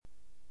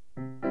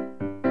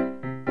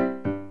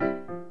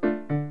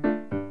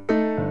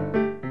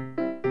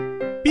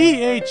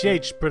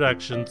KBHH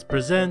Productions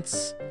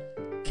presents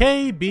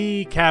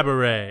KB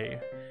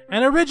Cabaret,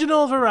 an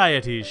original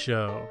variety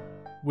show,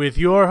 with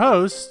your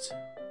host,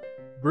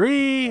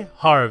 Bree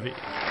Harvey.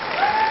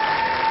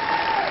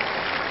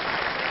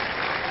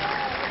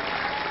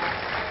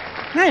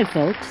 Hi,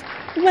 folks.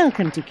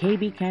 Welcome to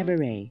KB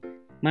Cabaret.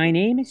 My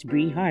name is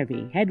Bree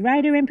Harvey, head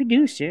writer and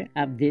producer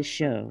of this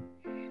show.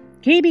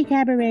 KB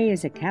Cabaret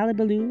is a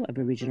calabaloo of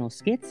original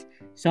skits,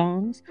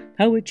 songs,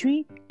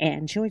 poetry,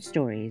 and short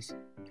stories.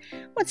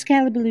 What's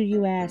calabaloo,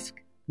 you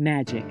ask?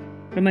 Magic,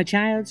 from a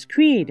child's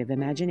creative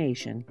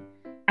imagination.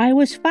 I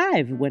was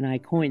 5 when I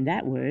coined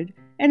that word,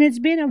 and it's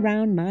been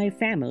around my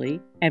family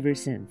ever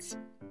since.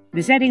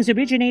 The settings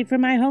originate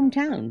from my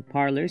hometown,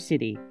 Parlor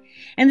City,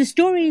 and the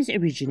stories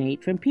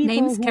originate from people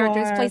Names, who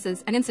characters, are...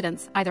 places, and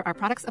incidents either are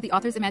products of the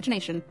author's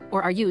imagination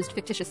or are used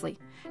fictitiously.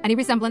 Any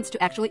resemblance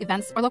to actual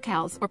events or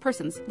locales or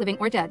persons, living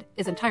or dead,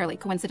 is entirely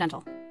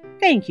coincidental.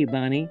 Thank you,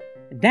 Bonnie.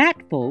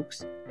 That,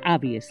 folks,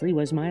 obviously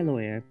was my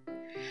lawyer.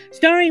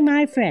 Starring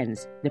my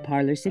friends, the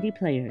Parlor City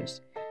Players,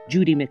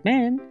 Judy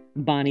McMahon,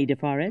 Bonnie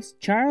DeForest,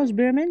 Charles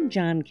Berman,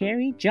 John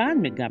Carey,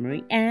 John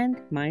Montgomery,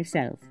 and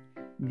myself,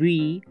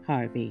 Bree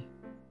Harvey.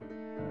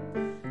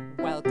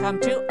 Welcome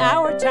to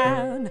our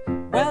town,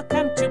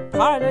 welcome to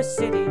Parlor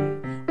City,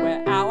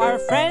 where our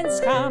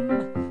friends come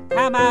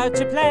out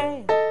to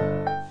play.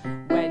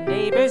 When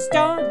neighbors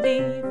don't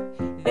leave,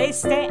 they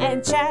stay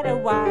and chat a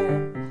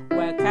while.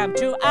 Welcome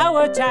to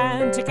our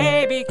town, to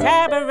KB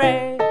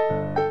Cabaret.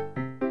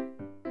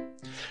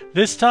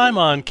 This time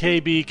on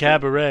KB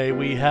Cabaret,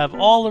 we have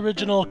all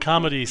original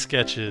comedy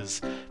sketches,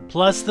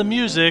 plus the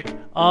music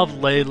of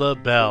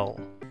Layla Bell.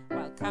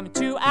 Welcome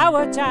to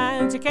our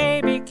town, to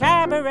KB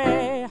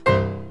Cabaret.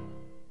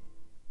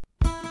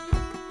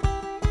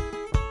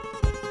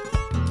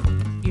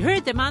 You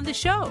heard them on the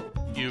show.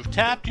 You've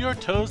tapped your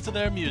toes to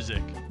their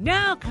music.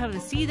 Now come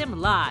and see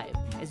them live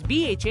as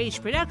BHH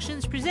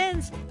Productions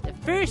presents the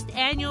first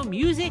annual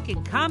Music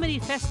and Comedy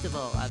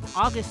Festival on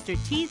August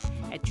 13th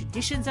at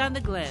Traditions on the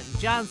Glen,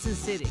 Johnson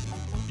City.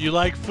 You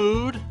like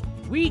food?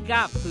 We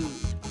got food.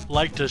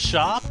 Like to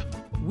shop?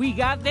 We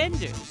got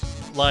vendors.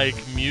 Like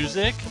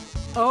music?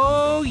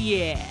 Oh,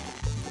 yeah.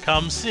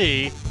 Come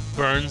see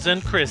Burns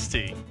and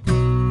Christie.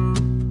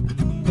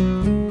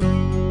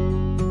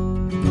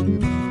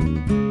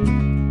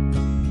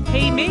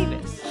 Hey,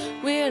 Mavis.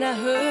 When I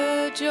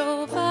heard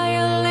your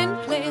violin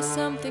play,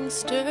 something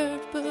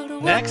stirred, but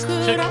what Next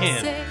could to I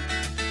Kin. say?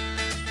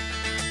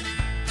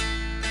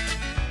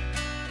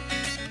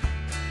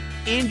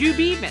 Andrew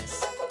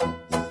Bemis.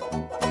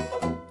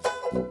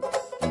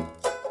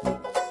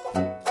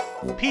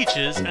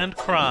 Peaches and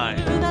Crime.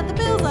 That the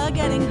bills are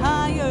getting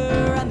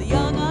higher and the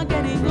young are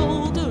getting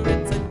older.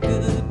 It's a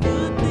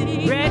good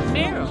thing. Brad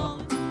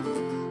Merrill.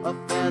 A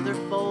feather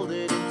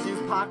folded into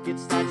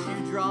pockets that you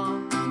draw.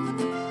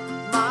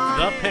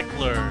 The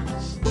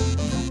Picklers.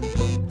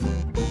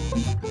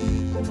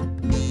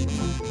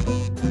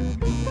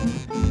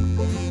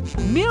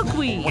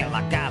 Milkweed. Well,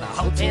 I got a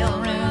hotel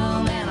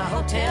room and a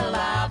hotel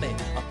lobby,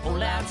 a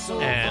pull-out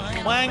sofa And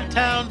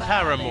Twangtown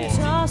Paramore.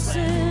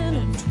 Tossing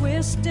and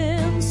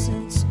twisting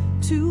since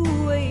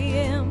 2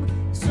 a.m.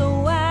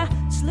 So I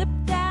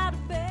slipped out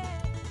of bed.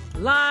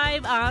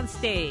 Live on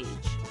stage.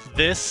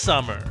 This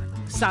summer.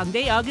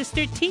 Sunday, August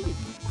 13th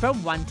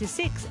from 1 to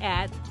 6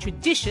 at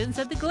Traditions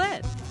of the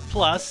Glen.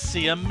 Plus,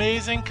 see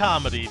amazing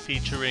comedy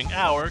featuring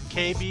our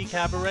KB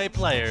Cabaret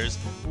Players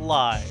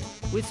live.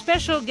 With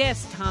special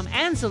guests Tom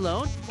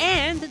Anzalone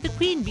and the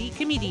Queen Bee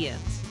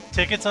Comedians.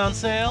 Tickets on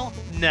sale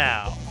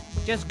now.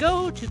 Just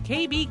go to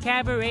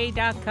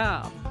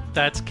kbkabaret.com.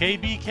 That's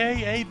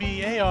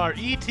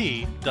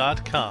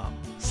KBKabaret.com.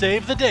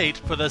 Save the date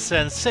for the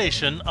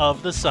sensation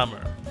of the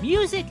summer.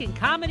 Music and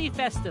Comedy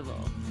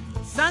Festival.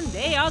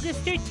 Sunday,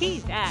 August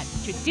 13th at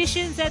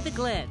Traditions at the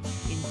Glen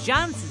in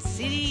Johnson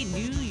City,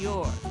 New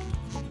York.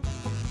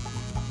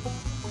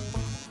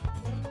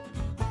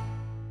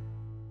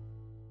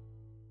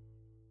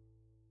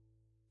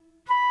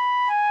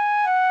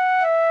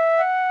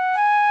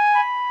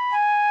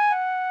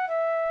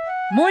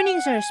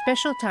 Mornings are a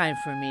special time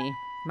for me.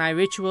 My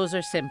rituals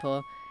are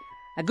simple.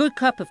 A good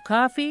cup of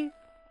coffee,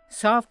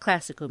 soft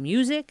classical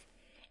music,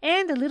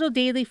 and a little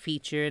daily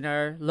feature in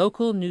our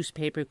local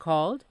newspaper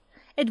called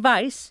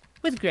Advice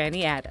with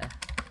Granny Ada.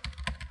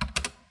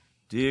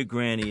 Dear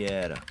Granny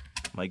Ada,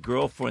 my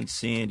girlfriend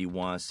Sandy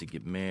wants to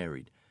get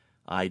married.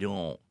 I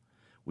don't.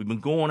 We've been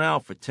going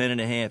out for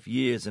 10.5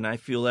 years, and I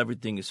feel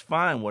everything is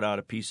fine without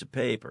a piece of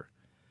paper.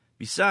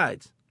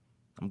 Besides,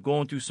 I'm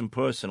going through some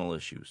personal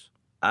issues.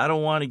 I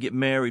don't want to get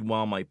married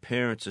while my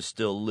parents are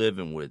still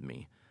living with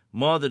me.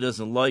 Mother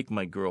doesn't like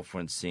my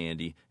girlfriend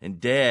Sandy,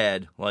 and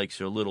Dad likes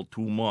her a little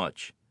too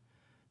much.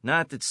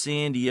 Not that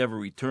Sandy ever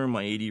returned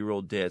my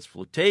 80-year-old dad's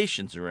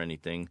flirtations or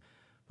anything,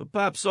 but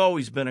Pop's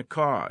always been a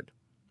card.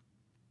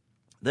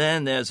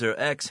 Then there's her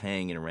ex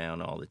hanging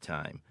around all the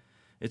time.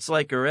 It's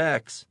like her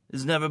ex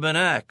has never been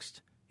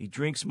exed. He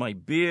drinks my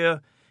beer,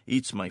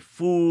 eats my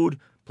food,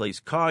 plays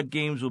card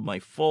games with my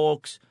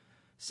folks.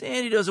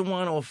 Sandy doesn't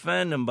want to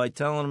offend him by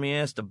telling him he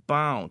has to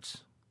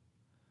bounce.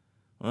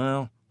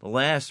 Well, the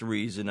last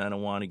reason I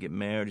don't want to get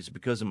married is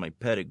because of my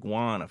pet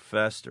iguana,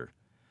 Fester.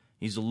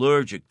 He's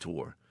allergic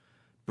to her.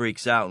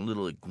 Breaks out in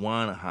little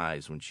iguana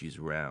hives when she's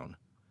around.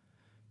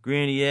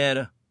 Granny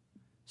Ada,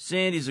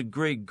 Sandy's a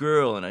great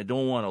girl and I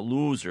don't want to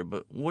lose her,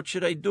 but what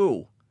should I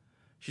do?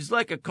 She's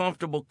like a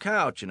comfortable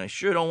couch and I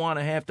sure don't want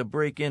to have to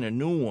break in a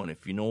new one,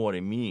 if you know what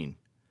I mean.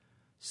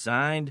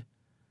 Signed,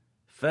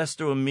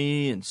 Fester and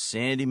me and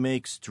Sandy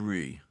makes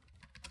 3.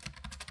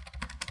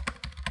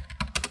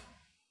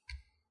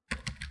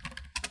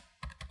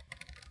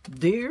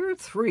 Dear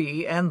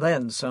 3 and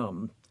then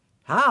some.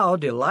 How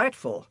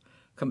delightful.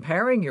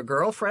 Comparing your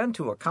girlfriend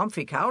to a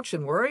comfy couch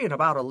and worrying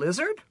about a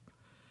lizard?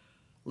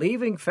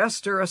 Leaving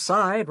Fester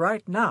aside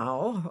right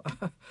now,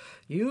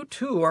 you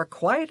two are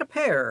quite a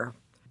pair.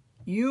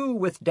 You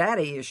with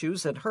daddy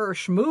issues and her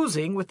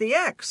schmoozing with the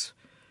ex.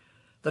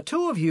 The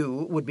two of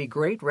you would be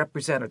great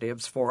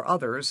representatives for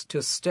others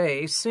to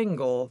stay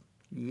single.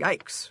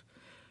 Yikes.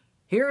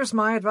 Here's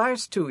my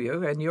advice to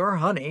you and your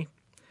honey.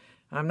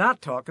 I'm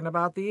not talking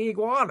about the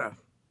iguana.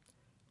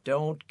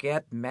 Don't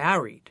get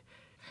married.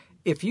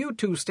 If you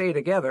two stay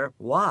together,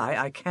 why,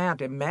 I can't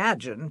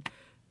imagine,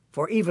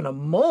 for even a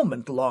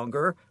moment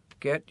longer,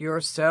 get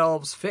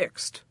yourselves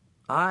fixed.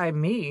 I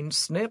mean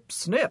snip,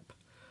 snip.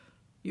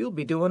 You'll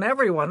be doing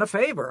everyone a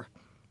favor.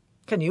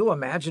 Can you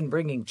imagine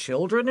bringing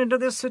children into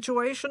this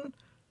situation?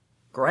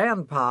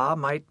 Grandpa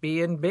might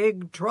be in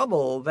big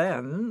trouble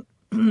then.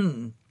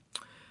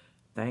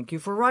 Thank you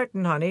for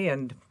writing, honey,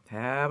 and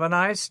have a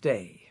nice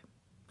day.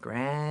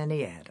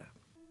 Granny Ada.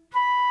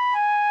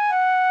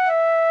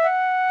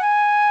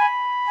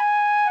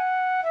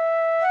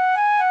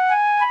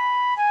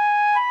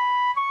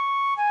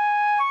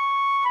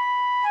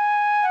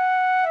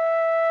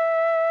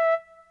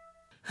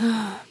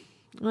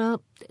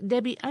 Well,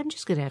 Debbie, I'm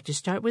just going to have to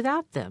start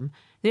without them.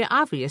 They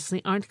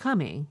obviously aren't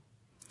coming.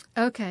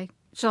 Okay.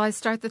 Shall I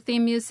start the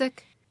theme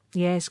music?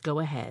 Yes, go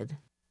ahead.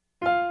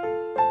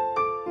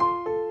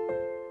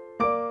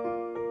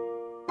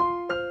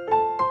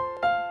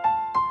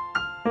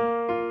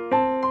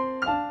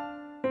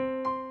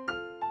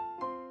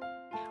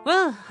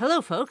 Well,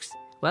 hello, folks.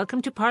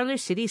 Welcome to Parlor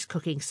City's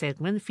cooking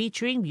segment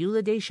featuring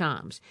Beulah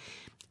Deschamps.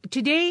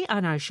 Today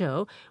on our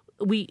show,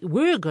 we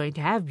were going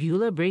to have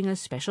Beulah bring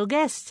us special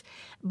guests,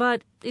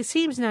 but it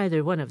seems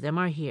neither one of them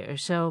are here,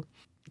 so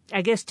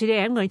I guess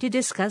today I'm going to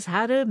discuss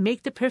how to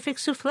make the perfect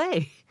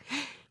souffle.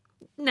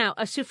 Now,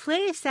 a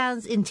souffle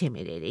sounds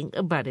intimidating,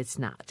 but it's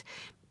not.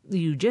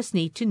 You just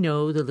need to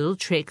know the little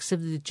tricks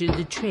of the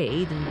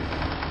trade and...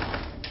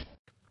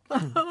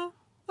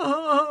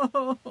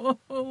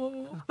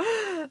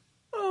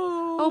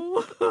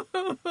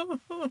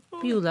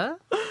 Beulah?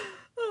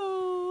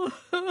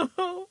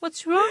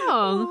 What's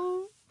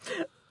wrong?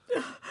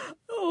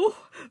 Oh,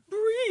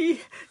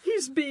 Bree,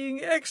 he's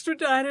being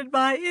extradited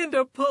by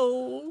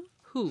Interpol.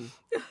 Who?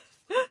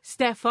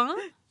 Stefan?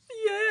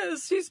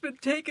 Yes, he's been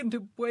taken to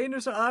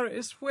Buenos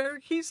Aires, where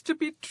he's to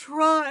be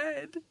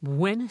tried.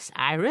 Buenos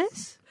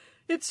Aires?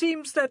 It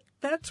seems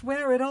that's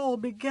where it all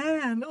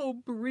began. Oh,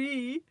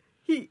 Bree,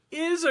 he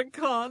is a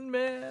con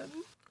man.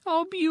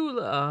 Oh,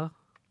 Beulah.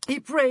 He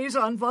preys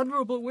on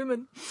vulnerable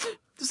women,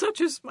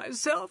 such as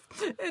myself,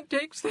 and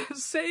takes their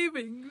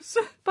savings.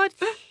 But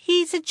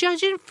he's a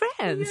judge in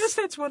France. Yes,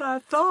 that's what I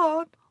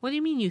thought. What do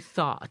you mean you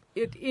thought?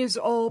 It is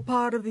all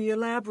part of the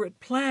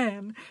elaborate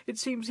plan. It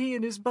seems he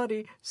and his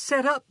buddy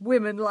set up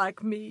women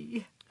like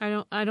me.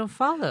 I don't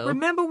follow.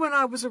 Remember when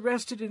I was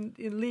arrested in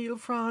Lille,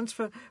 France,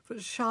 for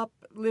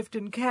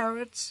shoplifting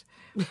carrots?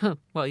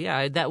 Well,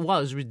 yeah, that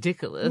was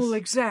ridiculous. Well,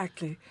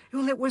 exactly.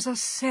 Well, it was a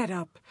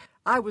setup.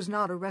 I was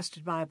not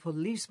arrested by a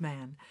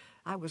policeman.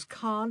 I was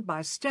conned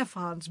by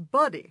Stefan's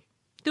buddy.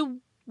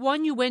 The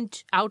one you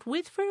went out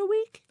with for a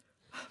week?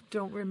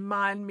 Don't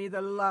remind me,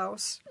 the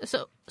louse.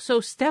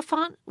 So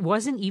Stefan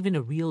wasn't even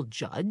a real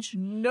judge?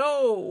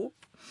 No.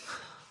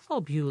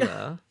 Oh,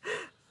 Beulah.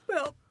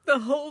 Well, the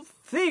whole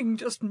thing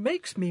just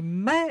makes me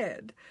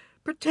mad.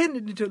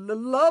 Pretending to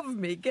love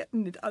me,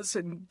 getting us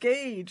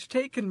engaged,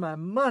 taking my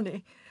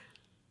money.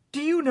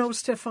 Do you know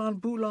Stefan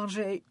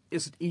Boulanger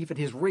isn't even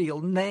his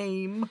real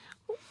name?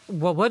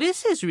 Well, what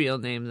is his real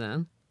name,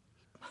 then?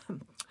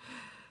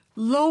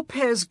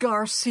 Lopez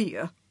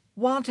Garcia,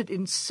 wanted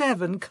in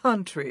 7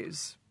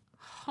 countries.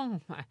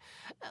 Oh, my.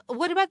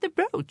 What about the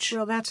brooch?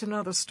 Well, that's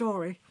another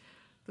story.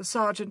 The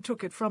sergeant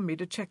took it from me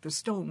to check the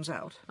stones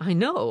out. I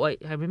know. I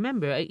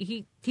remember.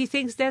 He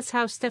thinks that's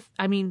how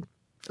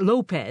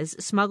Lopez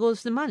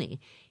smuggles the money.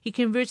 He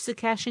converts the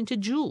cash into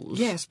jewels.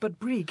 Yes, but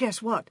Bree,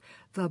 guess what?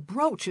 The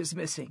brooch is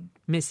missing.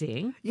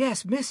 Missing?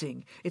 Yes,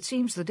 missing. It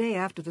seems the day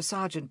after the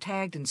sergeant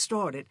tagged and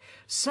stored it,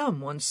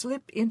 someone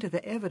slipped into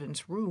the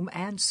evidence room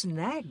and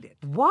snagged it.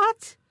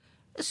 What?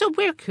 So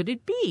where could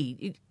it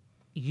be?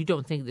 You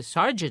don't think the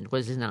sergeant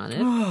was in on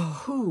it?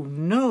 Oh, who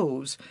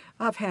knows?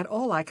 I've had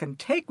all I can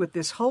take with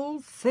this whole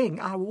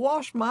thing. I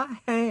wash my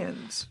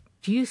hands.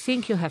 Do you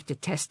think you'll have to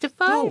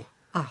testify? Oh,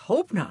 I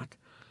hope not.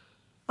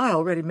 I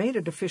already made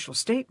an official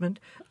statement.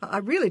 I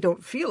really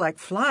don't feel like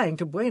flying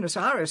to Buenos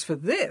Aires for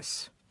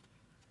this.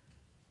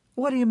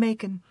 What are you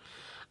making?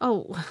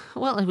 Oh,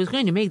 well, I was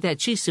going to make that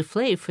cheese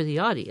souffle for the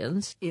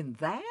audience. In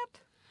that?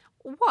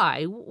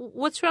 Why?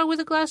 What's wrong with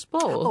a glass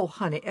bowl? Oh,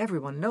 honey,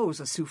 everyone knows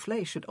a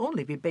souffle should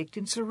only be baked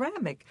in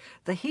ceramic.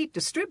 The heat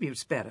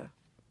distributes better.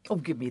 Oh,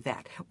 give me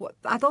that. What,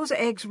 are those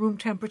eggs room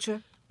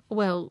temperature?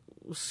 Well,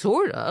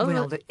 sort of.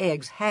 Well, the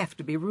eggs have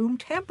to be room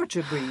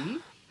temperature, Bree.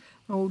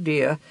 Oh,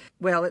 dear.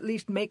 Well, at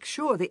least make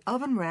sure the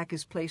oven rack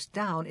is placed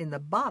down in the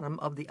bottom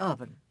of the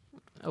oven.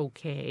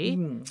 Okay.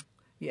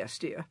 Yes,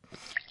 dear.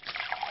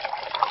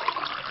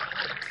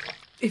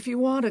 If you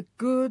want a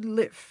good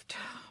lift,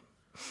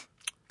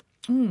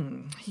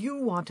 you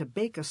want to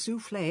bake a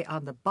souffle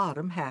on the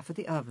bottom half of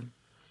the oven.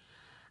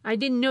 I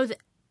didn't know that...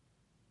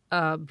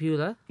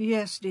 Beulah?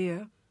 Yes,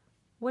 dear.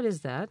 What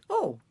is that?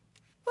 Oh,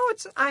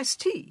 it's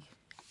iced tea.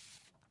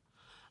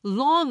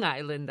 Long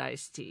Island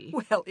iced tea.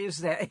 Well, is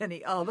there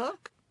any other?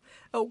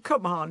 Oh,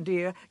 come on,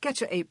 dear. Get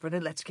your apron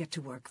and let's get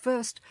to work.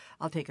 First,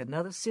 I'll take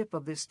another sip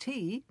of this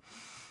tea.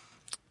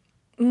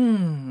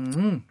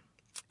 And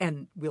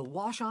we'll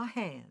wash our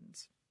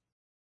hands.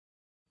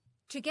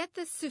 To get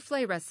this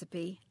souffle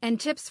recipe and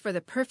tips for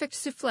the perfect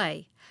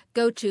souffle,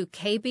 go to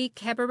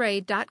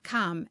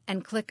KBKabaret.com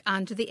and click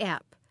onto the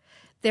app.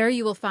 There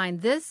you will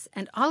find this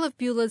and all of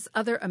Beulah's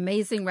other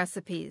amazing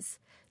recipes.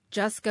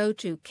 Just go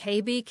to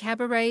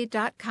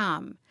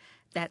KBKabaret.com.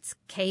 That's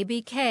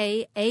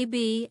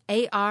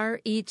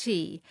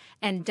KBKabaret,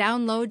 and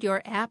download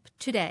your app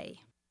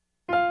today.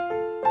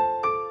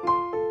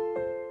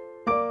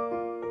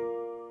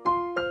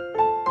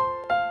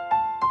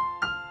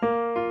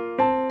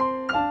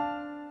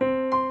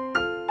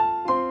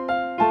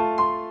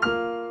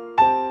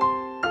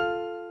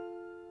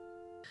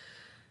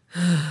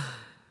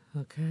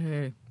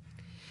 Okay.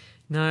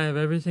 Now I have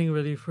everything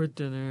ready for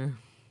dinner.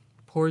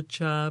 Pork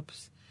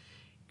chops,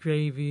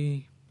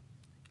 gravy,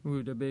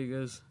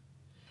 rutabagas,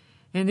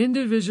 and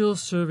individual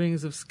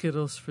servings of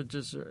Skittles for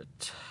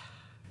dessert.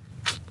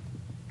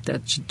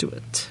 That should do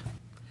it.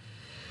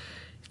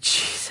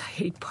 Jeez, I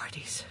hate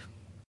parties.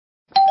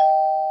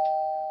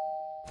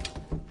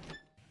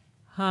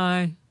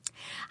 Hi.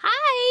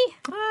 Hi.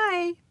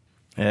 Hi.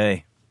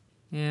 Hey.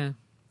 Yeah.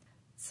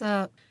 What's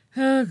up?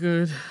 Oh,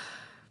 good.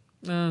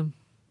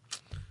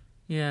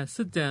 Yeah,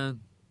 sit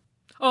down.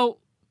 Oh,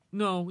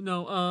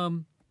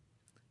 no.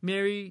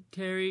 Mary,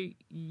 Terry,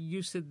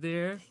 you sit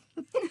there.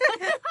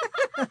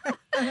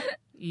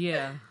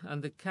 Yeah,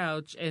 on the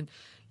couch. And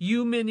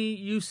you, Minnie,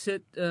 you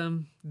sit,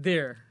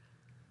 there.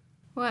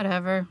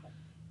 Whatever.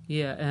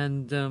 Yeah,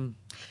 and,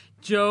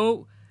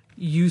 Joe,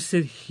 you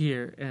sit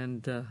here,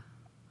 and,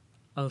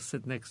 I'll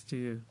sit next to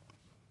you.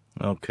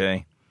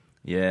 Okay.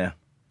 Yeah,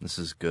 this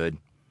is good.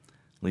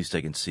 At least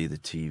I can see the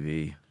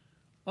TV.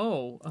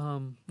 Oh,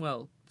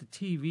 well, the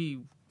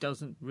TV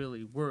doesn't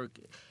really work.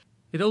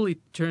 It only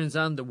turns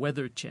on the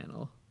Weather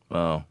Channel.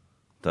 Oh,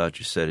 thought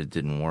you said it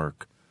didn't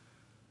work.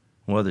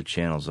 Weather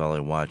Channel's all I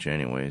watch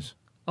anyways.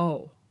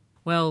 Oh,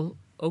 well,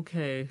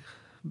 okay,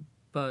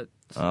 but...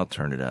 I'll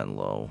turn it on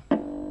low.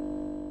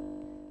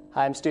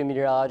 Hi, I'm student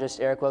meteorologist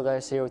Eric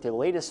Wilgars here with your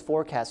latest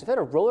forecast. We've had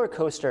a roller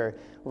coaster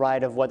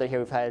ride of weather here.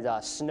 We've had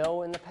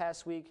snow in the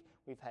past week.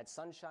 We've had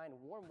sunshine,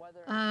 warm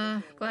weather.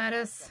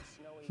 Gladys.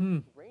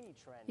 You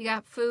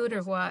got food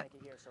or what?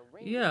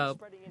 Yeah,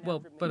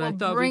 well, but I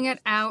thought... Bring it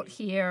out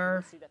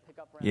here.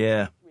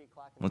 Yeah,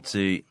 let's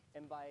eat.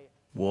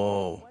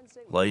 Whoa,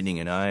 lightning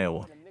in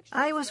Iowa.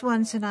 I was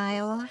once in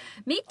Iowa.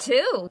 Me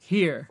too.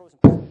 Here.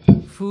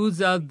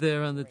 Food's out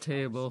there on the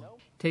table.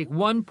 Take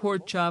 1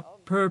 pork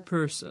chop per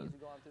person.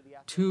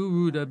 2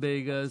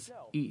 rutabagas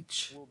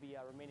each.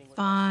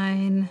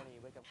 Fine.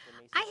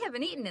 I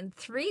haven't eaten in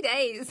 3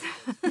 days.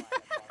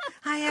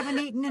 I haven't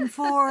eaten in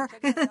 4.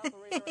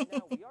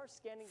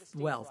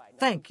 Well,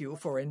 thank you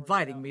for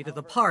inviting me to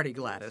the party,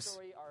 Gladys.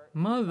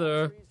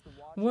 Mother,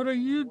 what are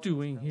you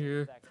doing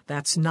here?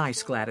 That's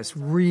nice, Gladys.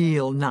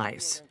 Real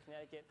nice.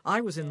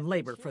 I was in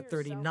labor for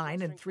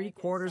 39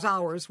 3/4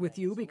 hours with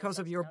you because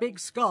of your big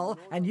skull,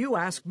 and you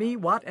ask me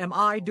what am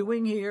I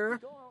doing here?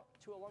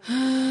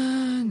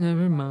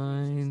 Never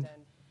mind.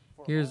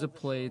 Here's a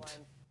plate.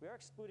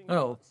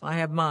 Oh, I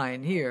have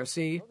mine here,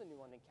 see?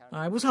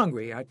 I was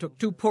hungry. I took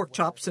 2 pork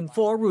chops and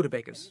 4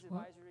 rutabagas.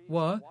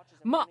 What?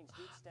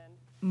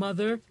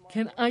 Mother,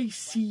 can I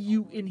see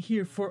you in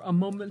here for a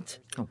moment?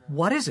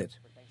 What is it?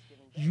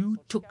 You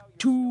took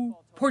 2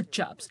 pork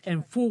chops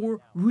and 4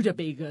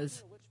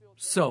 rutabagas.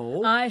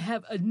 So? I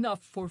have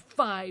enough for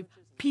 5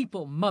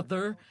 people,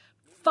 Mother.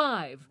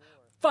 5.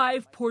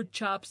 5 pork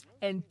chops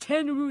and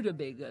 10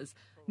 rutabagas.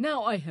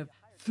 Now I have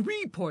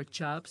 3 pork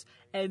chops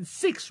and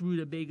 6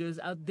 rutabagas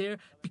out there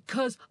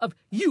because of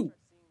you.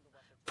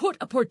 Put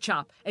a pork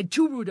chop and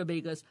 2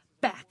 rutabagas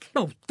back.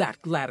 Oh,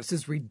 that, Gladys,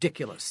 is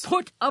ridiculous.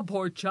 Put a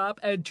pork chop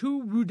and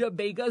 2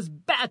 rutabagas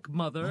back,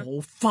 Mother.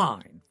 Oh,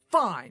 fine.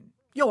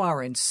 You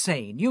are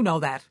insane. You know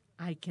that.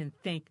 I can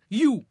thank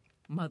you,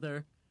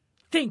 Mother.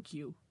 Thank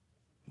you.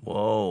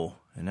 Whoa,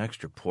 an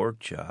extra pork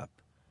chop.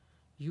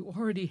 You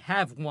already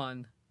have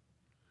 1.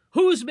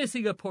 Who's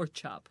missing a pork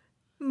chop?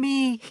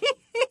 Me.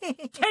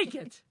 Take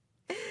it.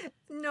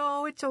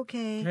 No, it's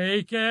okay.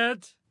 Take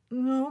it.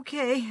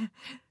 Okay.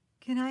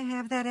 Can I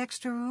have that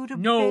extra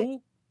rutabaga?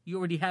 No, you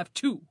already have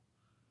 2.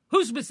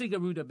 Who's missing a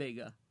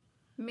rutabaga?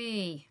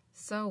 Me.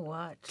 So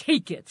what?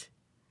 Take it.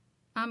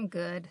 I'm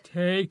good.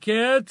 Take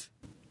it.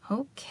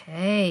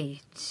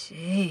 Okay.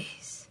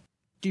 Jeez.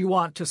 Do you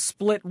want to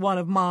split one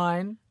of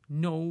mine?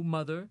 No,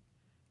 Mother.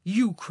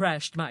 You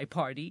crashed my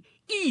party.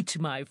 Eat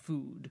my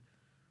food.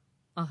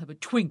 I'll have a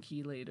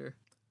Twinkie later.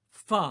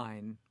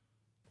 Fine.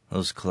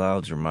 Those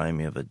clouds remind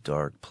me of a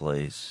dark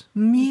place.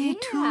 Me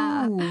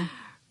too.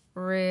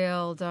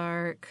 Real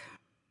dark.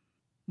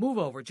 Move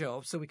over,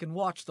 Joe, so we can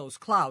watch those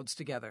clouds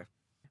together.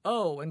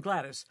 Oh, and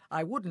Gladys,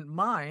 I wouldn't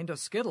mind a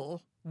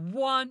Skittle.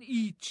 1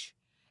 each.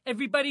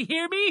 Everybody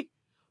hear me?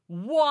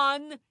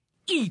 1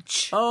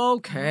 each.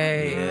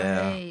 Okay.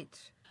 Yeah.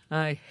 Right.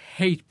 I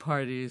hate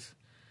parties.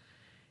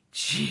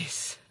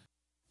 Jeez.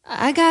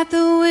 I got the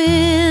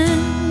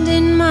wind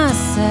in my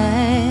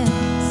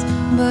sails,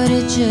 but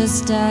it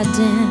just died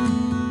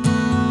dim.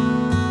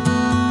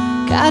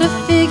 Gotta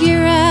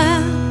figure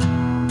out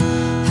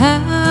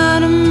how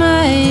to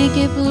make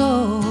it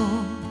blow.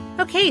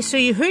 Okay, so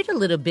you heard a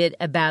little bit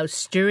about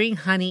Stirring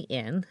Honey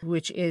In,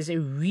 which is a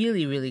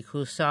really, really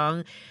cool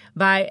song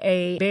by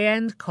a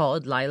band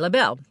called Lila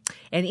Bell.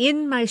 And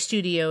in my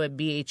studio at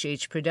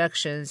BHH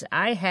Productions,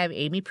 I have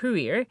Amy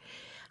Perrier.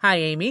 Hi,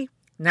 Amy.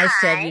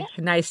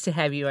 Nice to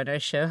have you on our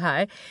show.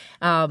 Hi.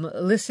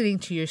 Listening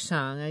to your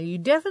song, you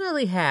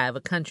definitely have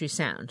a country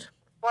sound.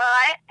 Well,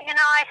 I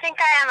think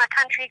I am a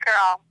country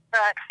girl, so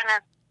it kind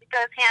of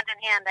goes hand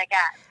in hand, I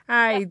guess.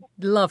 I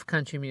love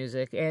country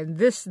music, and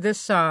this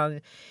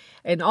song,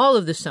 and all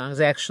of the songs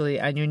actually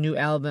on your new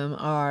album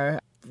are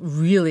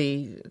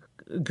really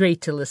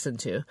great to listen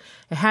to.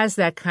 It has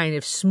that kind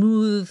of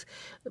smooth,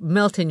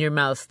 melt in your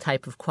mouth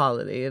type of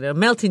quality,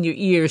 melt in your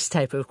ears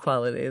type of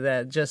quality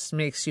that just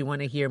makes you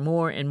want to hear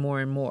more and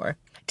more and more.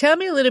 Tell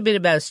me a little bit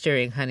about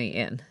Stirring Honey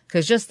In,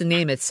 because just the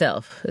name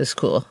itself is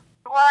cool.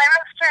 Well, I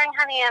wrote Stirring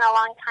Honey In a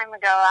long time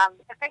ago. I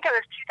think it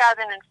was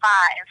 2005.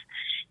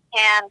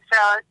 And so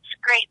it's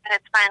great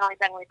that it's finally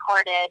been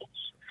recorded.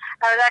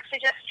 I was actually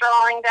just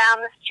strolling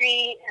down the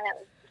street, and it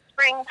was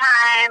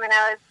springtime, and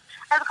I was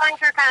going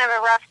through kind of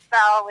a rough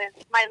spell with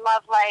my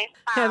love life.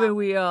 Haven't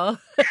we all?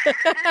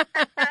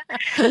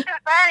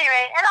 But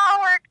anyway, it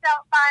all worked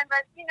out fine.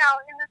 But, in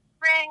the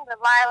spring,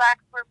 the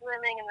lilacs were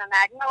blooming, and the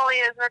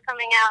magnolias were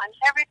coming out, and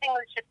everything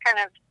was just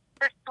kind of,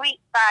 the sweet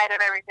side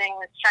of everything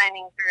was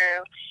shining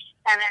through.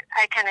 And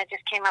I kind of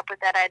just came up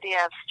with that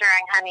idea of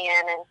stirring honey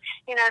in. And,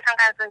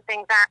 sometimes when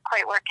things aren't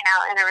quite working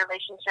out in a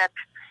relationship,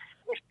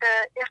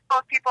 if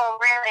both people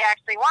really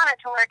actually want it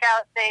to work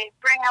out, they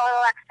bring a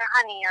little extra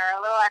honey or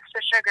a little extra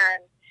sugar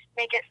and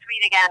make it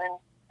sweet again. And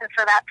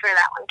so that's where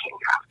that one came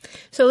from.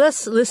 So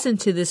let's listen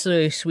to this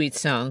really sweet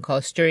song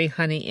called Stirring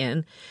Honey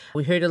In.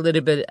 We heard a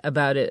little bit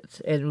about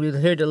it, and we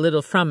heard a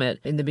little from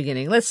it in the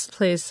beginning. Let's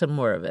play some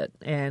more of it,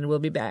 and we'll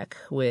be back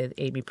with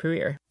Amy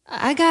Perrier.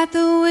 I got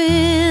the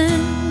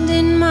wind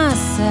in my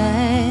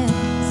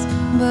sails,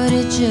 but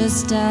it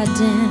just died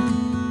dim.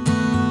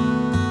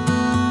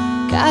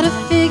 Gotta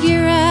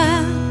figure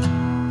out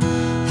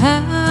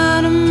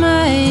how to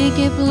make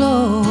it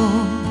blow.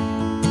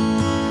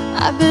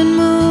 I've been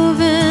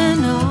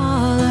moving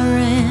all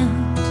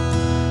around,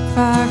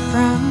 far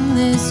from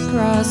this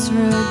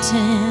crossroad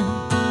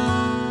town,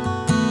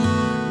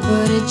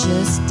 but it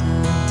just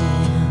died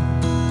down.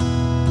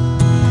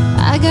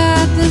 I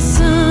got the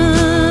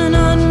sun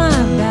on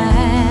my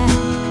back,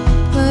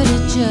 but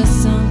it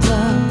just sunk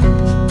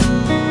low.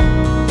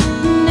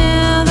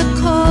 Now the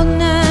cold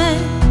night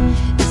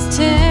is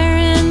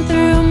tearing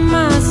through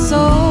my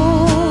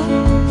soul.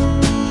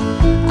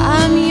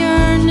 I'm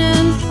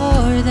yearning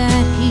for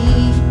that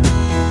heat,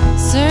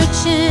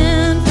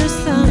 searching for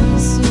something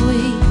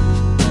sweet,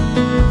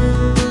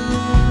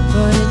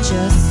 but it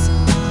just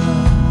sunk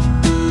low.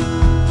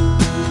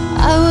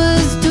 I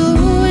was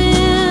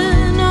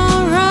doing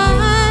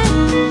alright,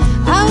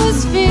 I was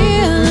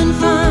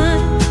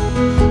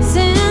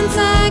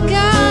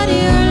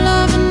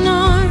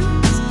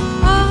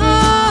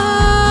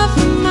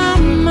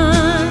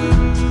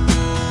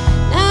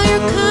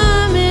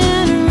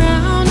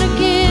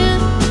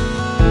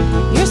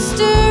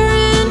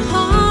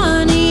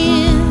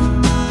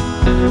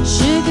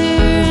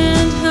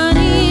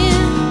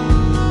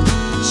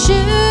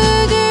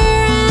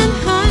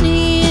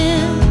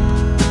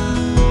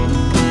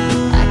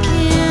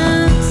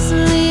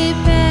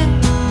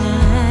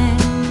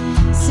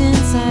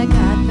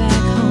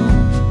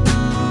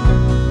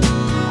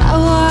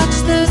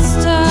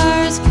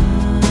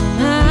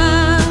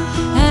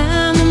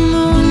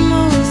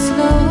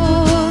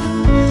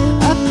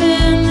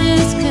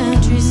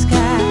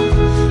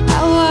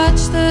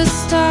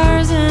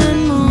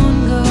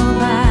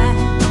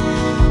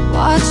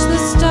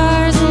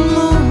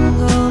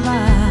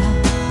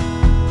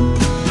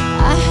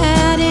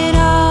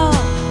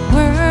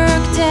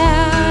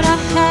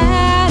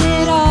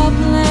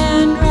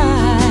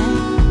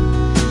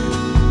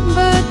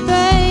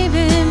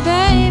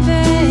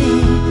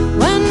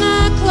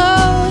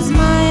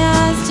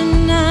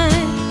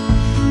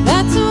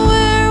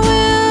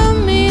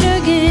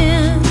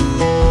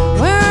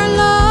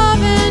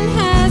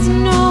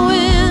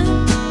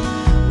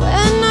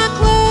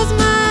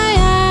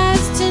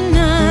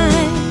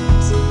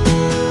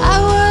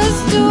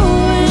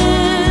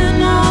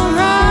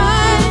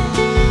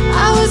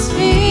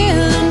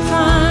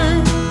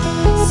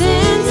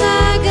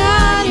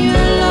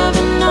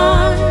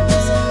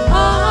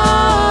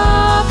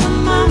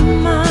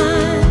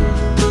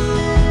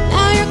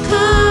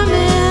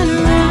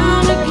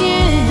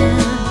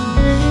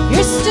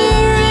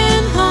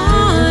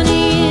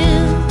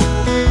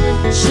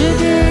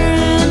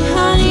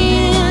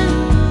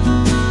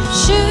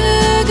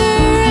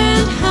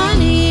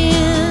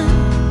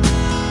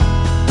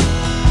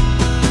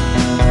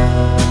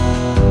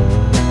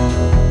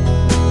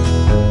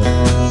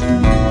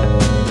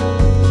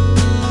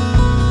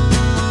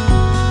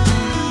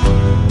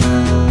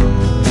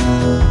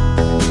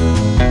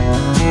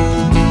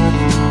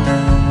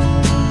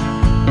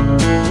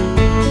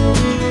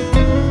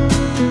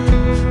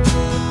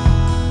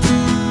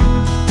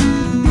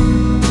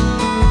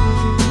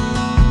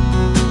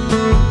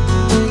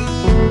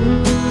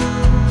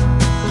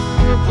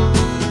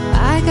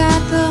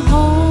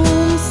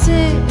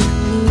homesick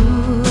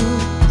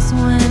blues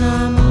when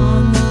I'm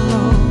on the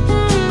road.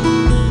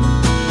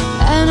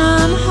 And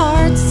I'm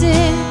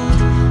heartsick,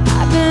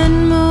 I've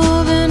been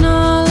moving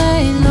all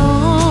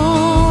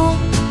alone.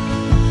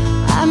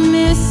 I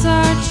miss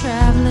our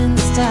traveling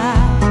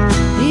style,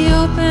 the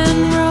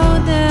open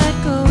road that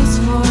goes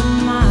for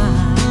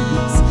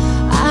miles.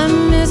 I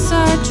miss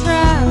our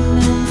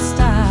traveling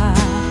style.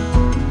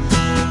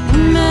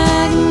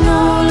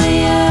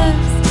 Magnolias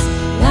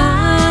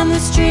line the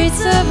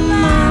streets of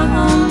my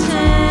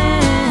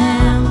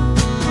hometown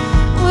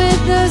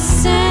with the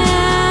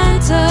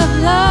scent of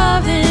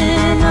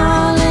loving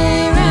all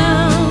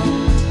around.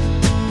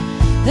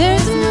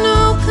 There's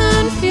no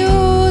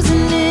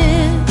confusing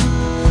it,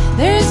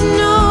 there's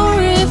no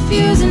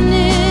refusing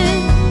it.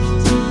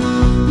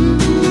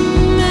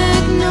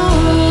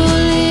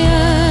 Magnolias.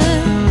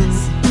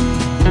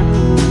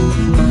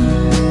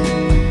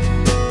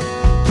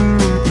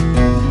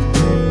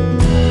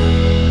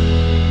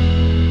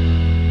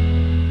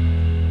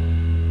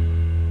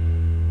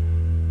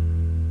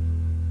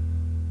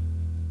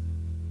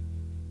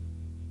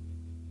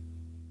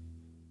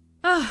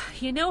 Oh,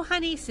 you know,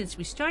 honey, since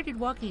we started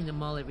walking the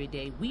mall every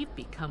day, we've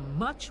become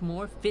much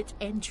more fit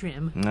and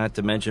trim. Not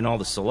to mention all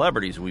the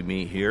celebrities we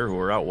meet here who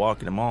are out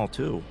walking the mall,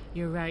 too.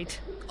 You're right.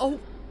 Oh,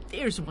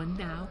 there's one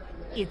now.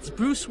 It's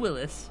Bruce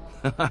Willis.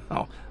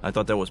 I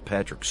thought that was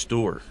Patrick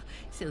Stewart.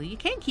 Silly, you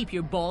can't keep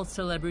your bald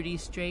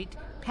celebrities straight.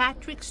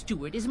 Patrick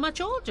Stewart is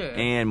much older.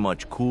 And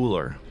much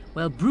cooler.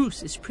 Well,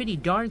 Bruce is pretty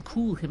darn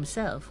cool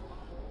himself.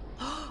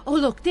 Oh,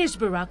 look, there's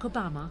Barack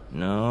Obama.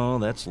 No,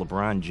 that's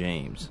LeBron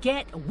James.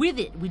 Get with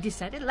it. We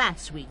decided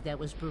last week that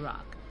was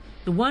Barack.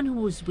 The one who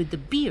was with the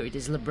beard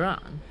is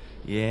LeBron.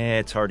 Yeah,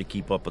 it's hard to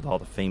keep up with all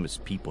the famous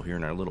people here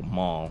in our little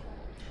mall.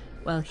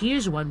 Well,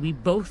 here's one we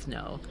both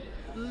know.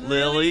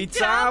 Lily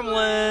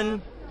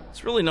Tomlin!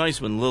 It's really nice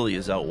when Lily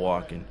is out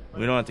walking.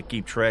 We don't have to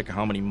keep track of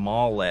how many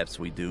mall laps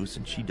we do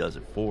since she does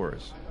it for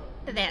us.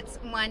 That's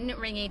one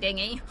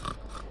ringy-dingy.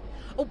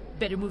 Oh,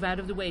 better move out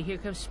of the way. Here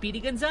comes Speedy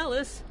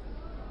Gonzales.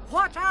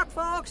 Watch out,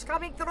 folks,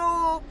 coming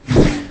through.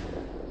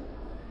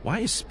 Why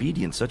is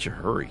Speedy in such a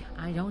hurry?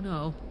 I don't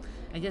know.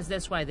 I guess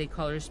that's why they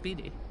call her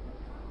Speedy.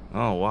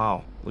 Oh,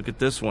 wow. Look at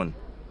this one.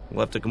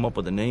 We'll have to come up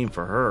with a name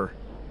for her.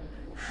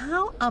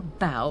 How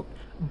about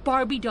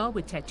Barbie doll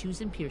with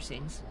tattoos and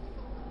piercings?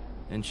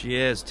 And she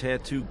has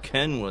Tattoo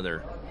Ken with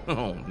her.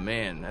 Oh,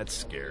 man, that's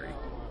scary.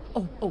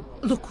 Oh,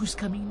 look who's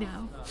coming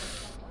now.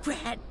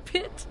 Brad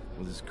Pitt.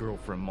 With his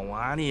girlfriend,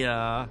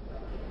 Melania.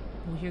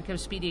 Oh, here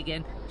comes Speedy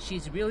again.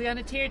 She's really on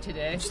a tear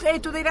today. Stay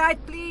to the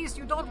right, please.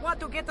 You don't want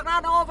to get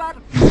run over.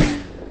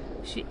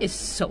 She is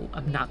so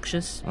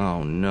obnoxious.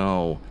 Oh,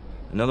 no.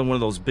 Another one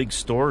of those big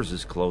stores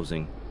is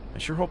closing. I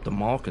sure hope the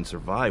mall can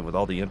survive with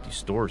all the empty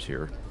stores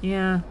here.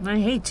 Yeah, I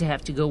hate to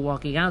have to go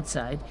walking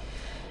outside.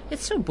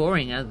 It's so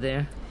boring out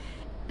there.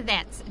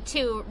 That's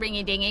two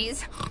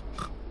ringy-dingies.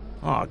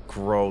 Aw,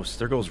 gross.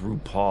 There goes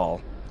RuPaul.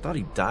 I thought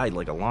he died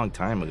like a long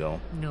time ago.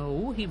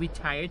 No, he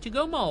retired to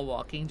go mall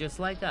walking just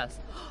like us.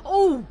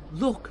 Oh,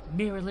 look,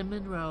 Marilyn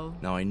Monroe.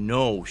 Now I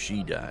know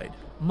she died.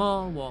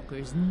 Mall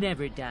walkers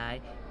never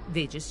die.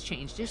 They just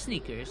change their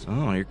sneakers.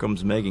 Oh, here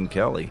comes Megyn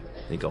Kelly.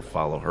 Think I'll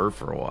follow her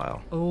for a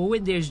while. Oh,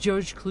 and there's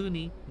George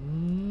Clooney.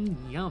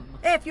 Yum.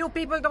 If you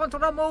people don't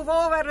move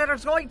over,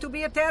 there's going to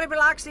be a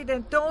terrible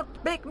accident. Don't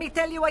make me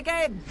tell you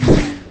again.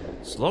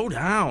 Slow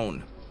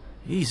down.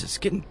 Jeez, it's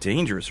getting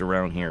dangerous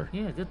around here.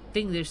 Yeah, good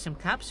thing there's some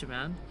cops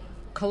around.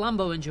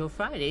 Columbo and Joe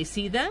Friday,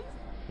 see them?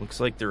 Looks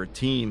like they're a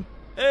team.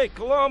 Hey,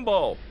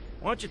 Columbo,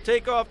 why don't you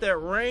take off that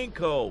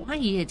raincoat?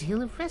 Quiet,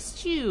 he'll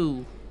arrest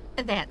you.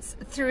 That's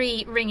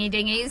three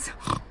ringy-dingies.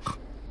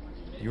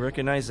 You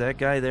recognize that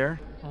guy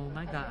there? Oh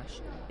my gosh,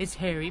 it's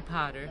Harry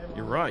Potter.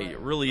 You're right, it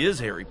really is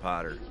Harry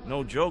Potter.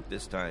 No joke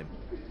this time.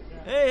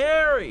 Hey,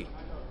 Harry,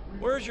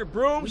 where's your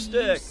broomstick?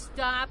 Will you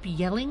stop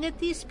yelling at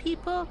these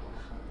people?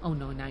 Oh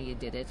no, now you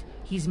did it.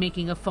 He's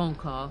making a phone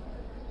call.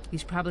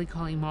 He's probably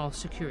calling mall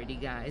security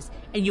guys.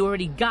 And you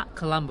already got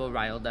Columbo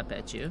riled up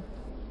at you.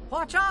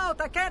 Watch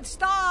out, I can't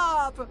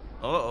stop.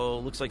 Uh-oh,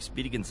 looks like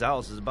Speedy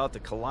Gonzales is about to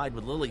collide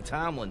with Lily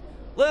Tomlin.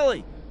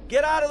 Lily,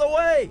 get out of the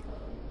way!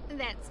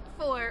 That's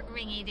four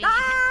ringy-dingies.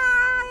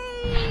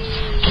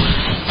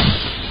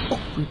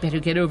 Oh, we better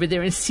get over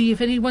there and see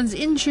if anyone's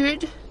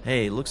injured.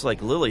 Hey, looks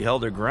like Lily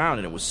held her ground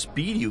and it was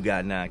Speedy who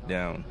got knocked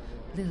down.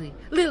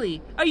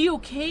 Lily, are you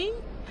okay?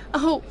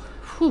 Oh,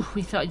 whew,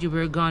 we thought you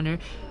were a goner,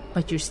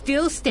 but you're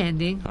still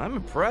standing. I'm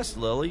impressed,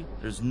 Lily.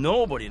 There's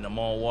nobody in the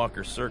mall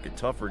walker circuit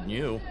tougher than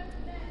you.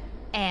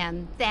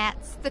 And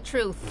that's the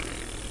truth.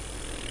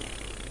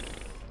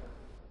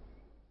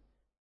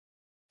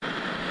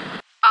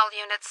 All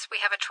units, we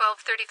have a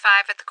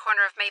 1235 at the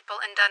corner of Maple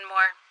and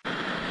Dunmore.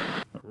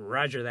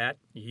 Roger that.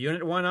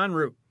 Unit 1 en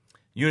route.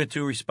 Unit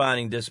 2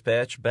 responding,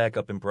 dispatch.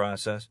 Backup in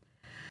process.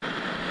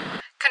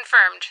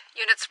 Confirmed.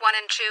 Units 1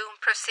 and 2,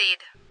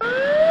 proceed.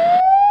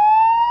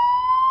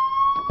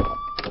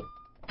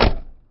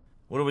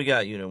 What do we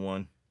got, Unit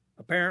 1?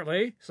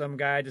 Apparently, some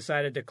guy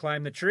decided to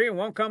climb the tree and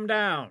won't come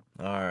down.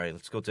 All right,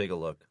 let's go take a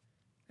look.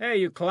 Hey,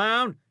 you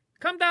clown.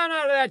 Come down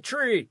out of that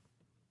tree.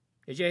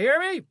 Did you hear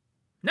me?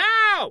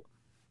 Now!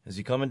 Is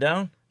he coming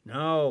down?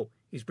 No.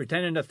 He's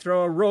pretending to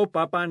throw a rope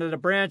up onto the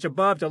branch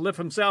above to lift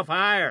himself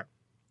higher.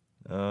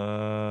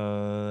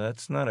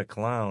 That's not a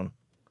clown.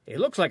 He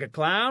looks like a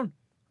clown.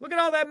 Look at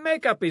all that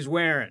makeup he's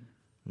wearing.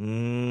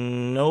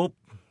 Nope.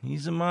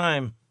 He's a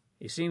mime.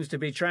 He seems to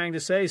be trying to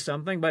say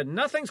something, but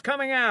nothing's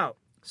coming out.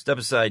 Step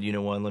aside, you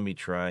know what? Let me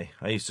try.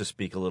 I used to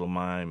speak a little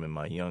mime in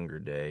my younger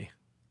day.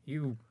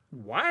 You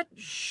what?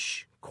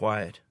 Shh.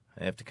 Quiet.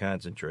 I have to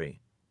concentrate.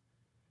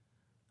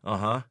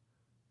 Uh-huh.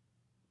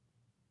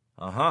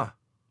 Uh-huh.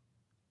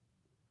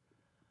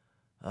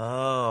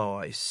 Oh,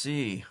 I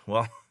see.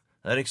 Well,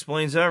 that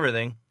explains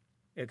everything.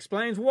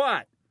 Explains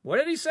what? What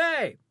did he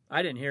say?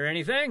 I didn't hear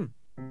anything.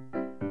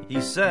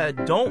 He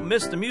said, don't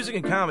miss the Music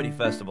and Comedy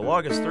Festival,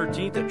 August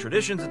 13th at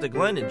Traditions at the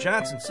Glen in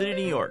Johnson City,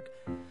 New York.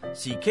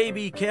 See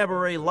KB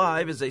Cabaret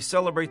live as they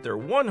celebrate their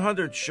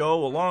 100th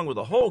show along with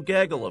a whole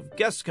gaggle of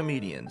guest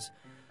comedians.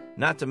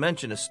 Not to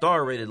mention a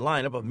star-rated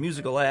lineup of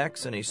musical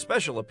acts and a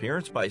special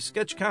appearance by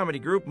sketch comedy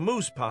group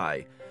Moose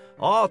Pie.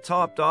 All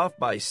topped off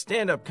by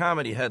stand-up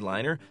comedy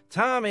headliner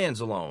Tom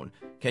Anzalone.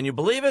 Can you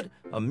believe it?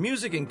 A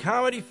music and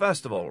comedy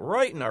festival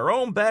right in our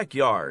own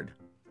backyard.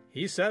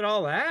 He said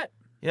all that?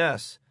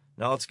 Yes.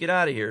 Now let's get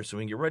out of here so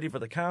we can get ready for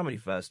the comedy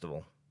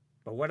festival.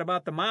 But what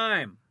about the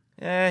mime?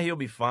 He'll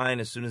be fine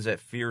as soon as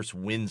that fierce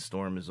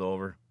windstorm is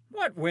over.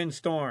 What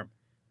windstorm?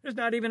 There's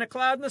not even a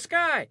cloud in the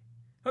sky.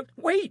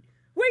 Wait!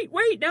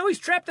 Now he's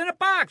trapped in a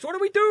box. What do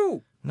we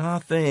do?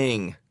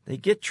 Nothing. They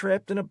get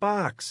trapped in a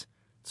box.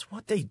 It's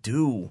what they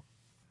do.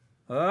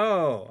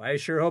 Oh, I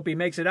sure hope he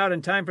makes it out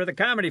in time for the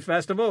comedy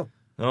festival.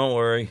 Don't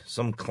worry.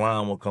 Some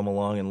clown will come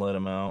along and let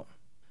him out.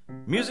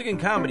 Music and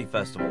Comedy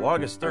Festival,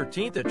 August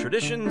 13th at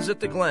Traditions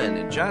at the Glen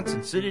in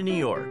Johnson City, New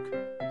York.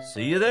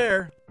 See you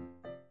there.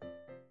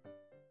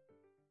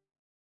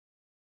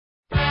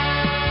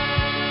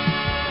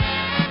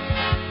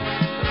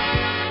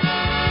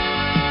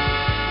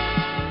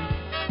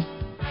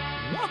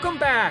 Welcome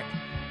back.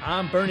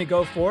 I'm Bernie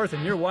Goforth,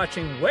 and you're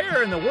watching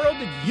Where in the World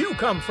Did You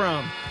Come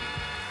From?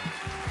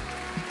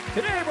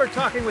 Today we're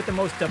talking with the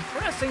most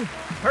depressing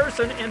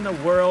person in the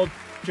world,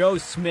 Joe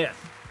Smith.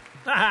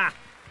 Haha!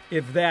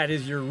 If that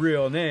is your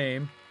real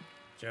name.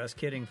 Just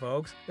kidding,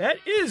 folks. That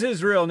is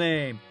his real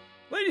name.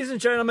 Ladies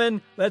and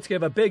gentlemen, let's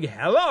give a big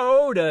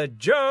hello to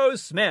Joe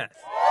Smith.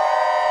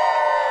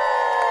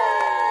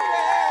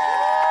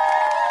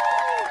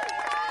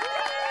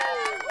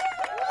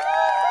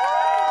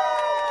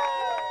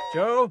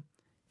 Joe,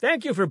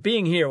 thank you for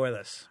being here with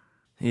us.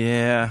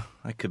 Yeah,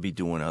 I could be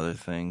doing other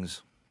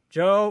things.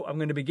 Joe, I'm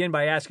going to begin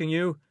by asking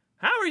you,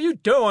 how are you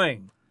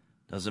doing?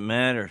 Doesn't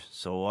matter,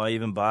 so why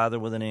even bother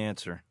with an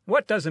answer?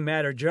 What doesn't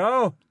matter,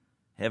 Joe?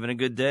 Having a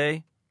good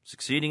day?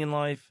 Succeeding in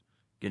life?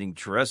 Getting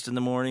dressed in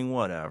the morning?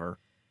 Whatever.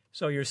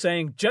 So you're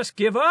saying just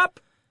give up?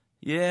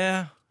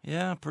 Yeah,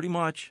 pretty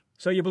much.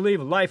 So you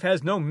believe life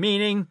has no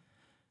meaning?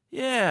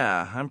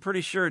 Yeah, I'm pretty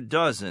sure it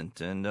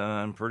doesn't, and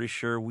I'm pretty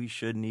sure we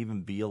shouldn't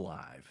even be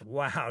alive.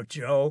 Wow,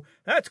 Joe,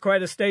 that's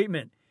quite a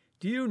statement.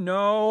 Do you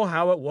know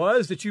how it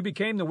was that you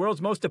became the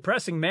world's most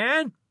depressing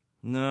man?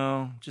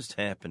 No, just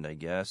happened, I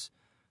guess.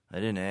 I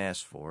didn't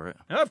ask for it.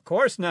 Of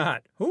course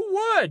not. Who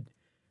would?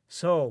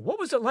 So, what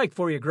was it like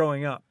for you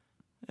growing up?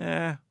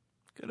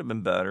 Could have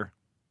been better.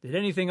 Did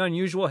anything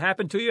unusual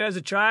happen to you as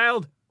a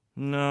child?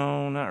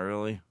 No, not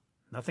really.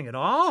 Nothing at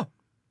all?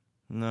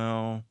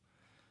 No,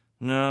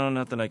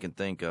 nothing I can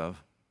think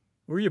of.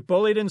 Were you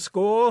bullied in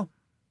school?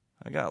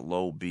 I got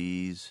low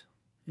B's.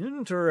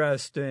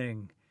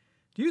 Interesting.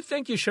 Do you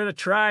think you should have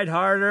tried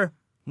harder?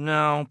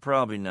 No,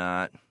 probably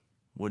not.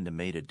 Wouldn't have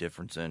made a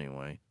difference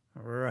anyway.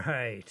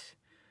 Right.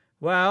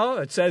 Well,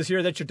 it says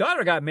here that your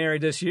daughter got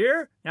married this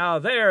year. Now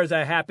there's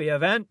a happy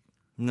event.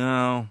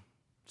 No,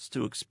 it's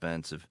too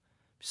expensive.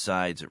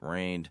 Besides, it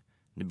rained.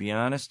 And to be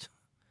honest,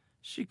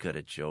 she could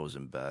have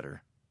chosen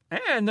better.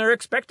 And they're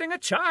expecting a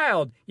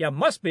child. You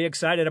must be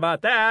excited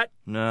about that.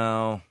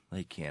 No,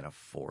 they can't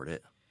afford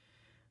it.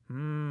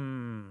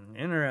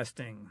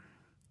 Interesting.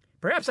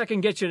 Perhaps I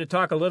can get you to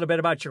talk a little bit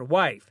about your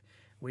wife.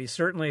 We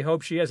certainly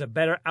hope she has a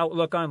better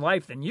outlook on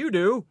life than you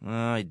do.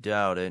 I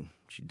doubt it.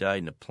 She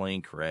died in a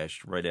plane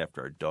crash right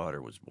after our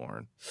daughter was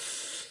born.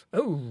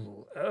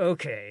 Oh,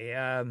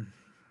 okay.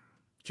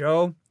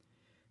 Joe,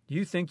 do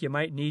you think you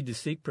might need to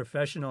seek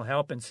professional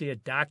help and see a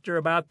doctor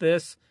about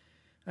this?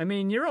 I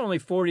mean, you're only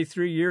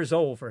 43 years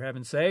old, for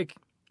heaven's sake.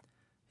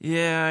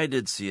 Yeah, I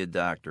did see a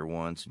doctor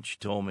once, and she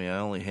told me I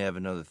only have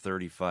another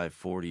 35,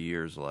 40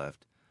 years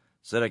left.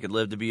 Said I could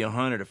live to be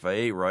 100 if I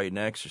ate right and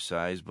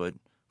exercised, but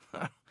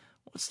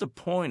what's the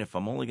point if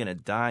I'm only going to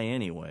die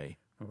anyway?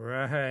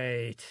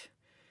 Right.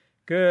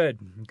 Good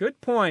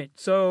point.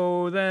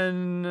 So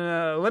then,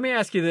 let me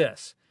ask you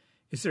this.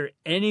 Is there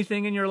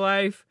anything in your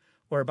life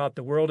or about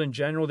the world in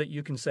general that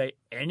you can say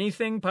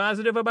anything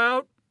positive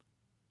about?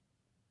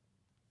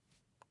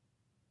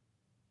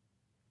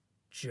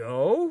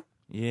 Joe?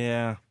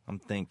 Yeah, I'm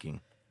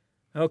thinking.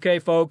 Okay,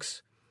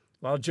 folks.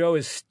 While Joe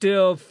is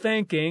still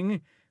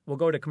thinking, we'll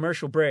go to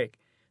commercial break.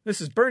 This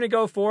is Bernie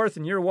Goforth,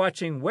 and you're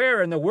watching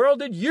Where in the World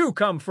Did You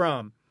Come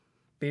From?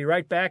 Be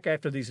right back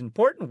after these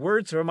important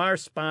words from our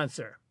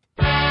sponsor.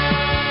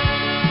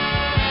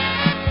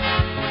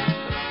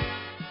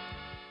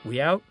 We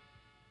out?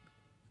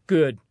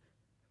 Good.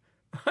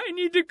 I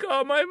need to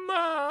call my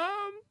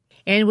mom.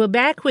 And we're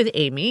back with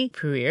Amy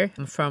Career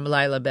from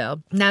Lila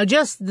Bell. Now,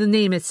 just the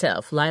name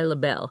itself, Lila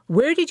Bell.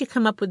 Where did you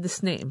come up with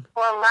this name?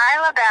 Well,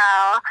 Lila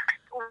Bell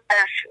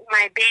was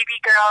my baby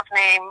girl's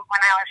name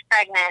when I was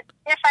pregnant.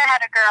 If I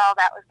had a girl,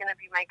 that was going to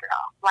be my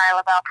girl,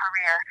 Lila Bell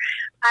Career.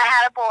 I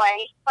had a boy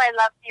who I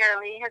loved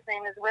dearly. His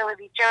name is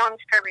Willoughby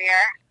Jones Career.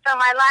 So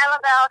my Lila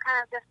Bell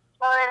kind of just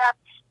floated up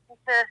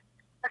into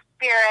a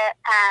spirit,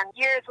 and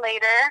years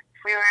later,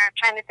 we were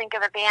trying to think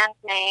of a band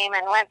name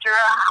and went through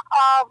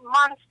all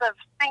months of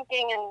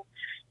thinking and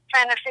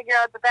trying to figure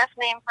out the best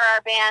name for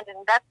our band,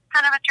 and that's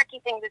kind of a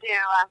tricky thing to do.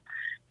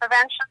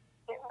 Eventually,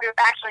 we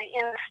were actually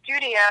in the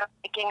studio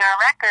making our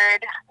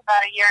record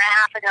about a year and a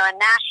half ago in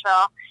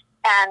Nashville,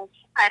 and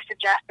I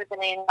suggested the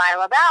name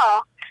Lila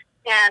Bell,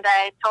 and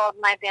I told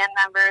my band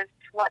members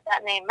what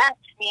that name meant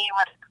to me,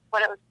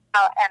 what it was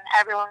about, and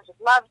everyone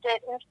just loved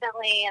it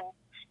instantly, and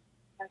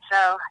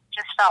so it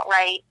just felt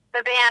right.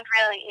 The band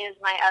really is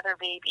my other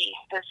baby,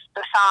 the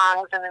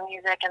songs and the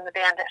music and the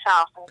band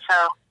itself, and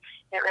so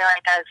it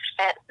really does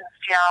fit and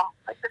feel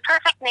like the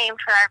perfect name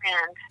for our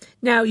band.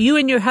 Now, you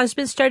and your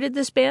husband started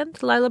this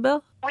band, Lila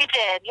Bell? We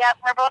did, yep.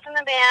 We're both in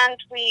the band.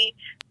 We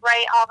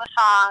write all the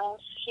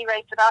songs. He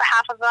writes about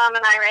half of them,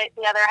 and I write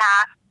the other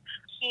half.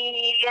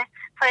 He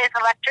plays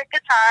electric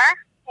guitar,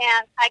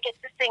 and I get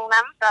to sing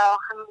them, so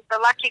I'm the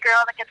lucky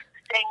girl that gets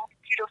to sing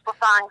beautiful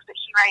songs that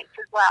he writes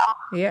as well.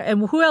 Yeah,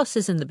 and who else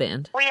is in the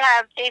band? We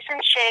have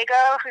Jason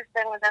Shago, who's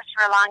been with us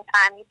for a long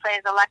time. He plays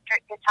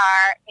electric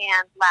guitar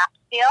and lap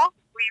steel.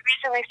 We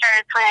recently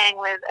started playing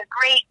with a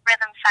great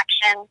rhythm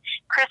section.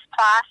 Chris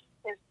Ploss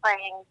is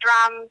playing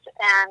drums,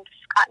 and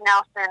Scott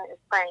Nelson is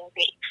playing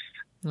bass.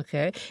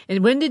 Okay.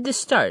 And when did this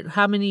start?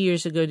 How many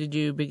years ago did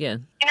you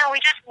begin? You know, we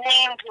just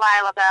named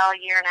Lila Bell a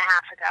year and a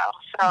half ago.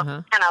 So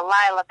kind of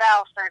Lila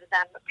Bell started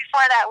then. But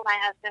before that, my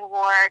husband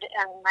Ward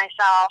and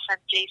myself and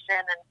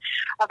Jason and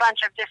a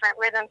bunch of different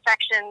rhythm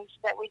sections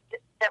that we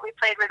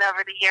played with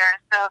over the years.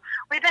 So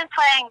we've been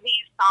playing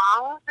these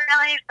songs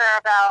really for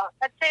about,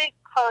 I'd say,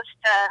 close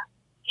to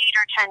 8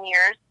 or 10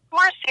 years.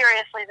 More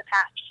seriously the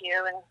past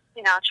few, and,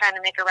 you know, trying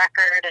to make a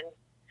record and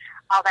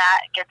all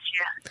that gets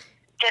you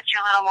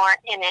a little more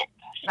in it.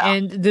 So.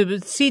 And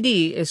the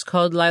CD is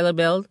called Lila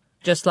Bell,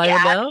 just Lila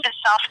Bell? Yeah, it's a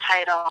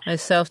self-titled. A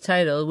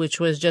self-titled, which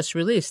was just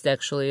released,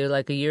 actually,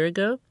 like a year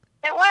ago?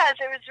 It was.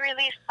 It was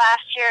released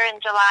last year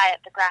in July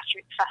at the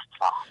Grassroots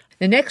Festival.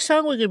 The next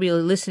song we're going to be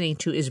listening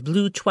to is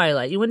Blue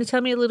Twilight. You want to tell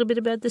me a little bit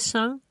about this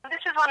song?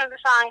 This is one of the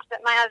songs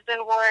that my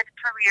husband Ward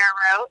Career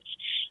wrote.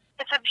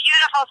 It's a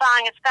beautiful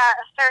song. It's got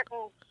a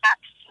certain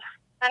depth,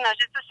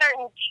 just a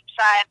certain deep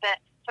side that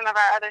some of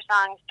our other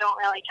songs don't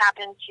really tap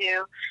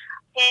into.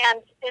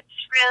 And it's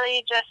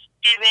really just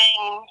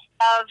giving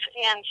love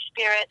and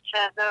spirit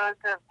to those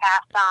who have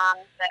passed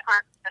on that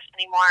aren't with us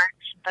anymore,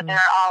 but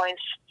they're always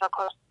so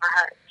close to our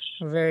hearts.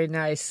 Very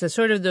nice. So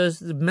sort of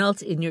those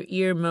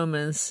melt-in-your-ear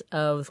moments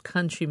of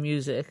country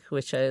music,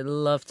 which I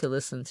love to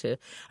listen to.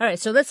 All right,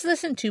 so let's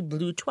listen to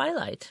Blue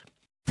Twilight.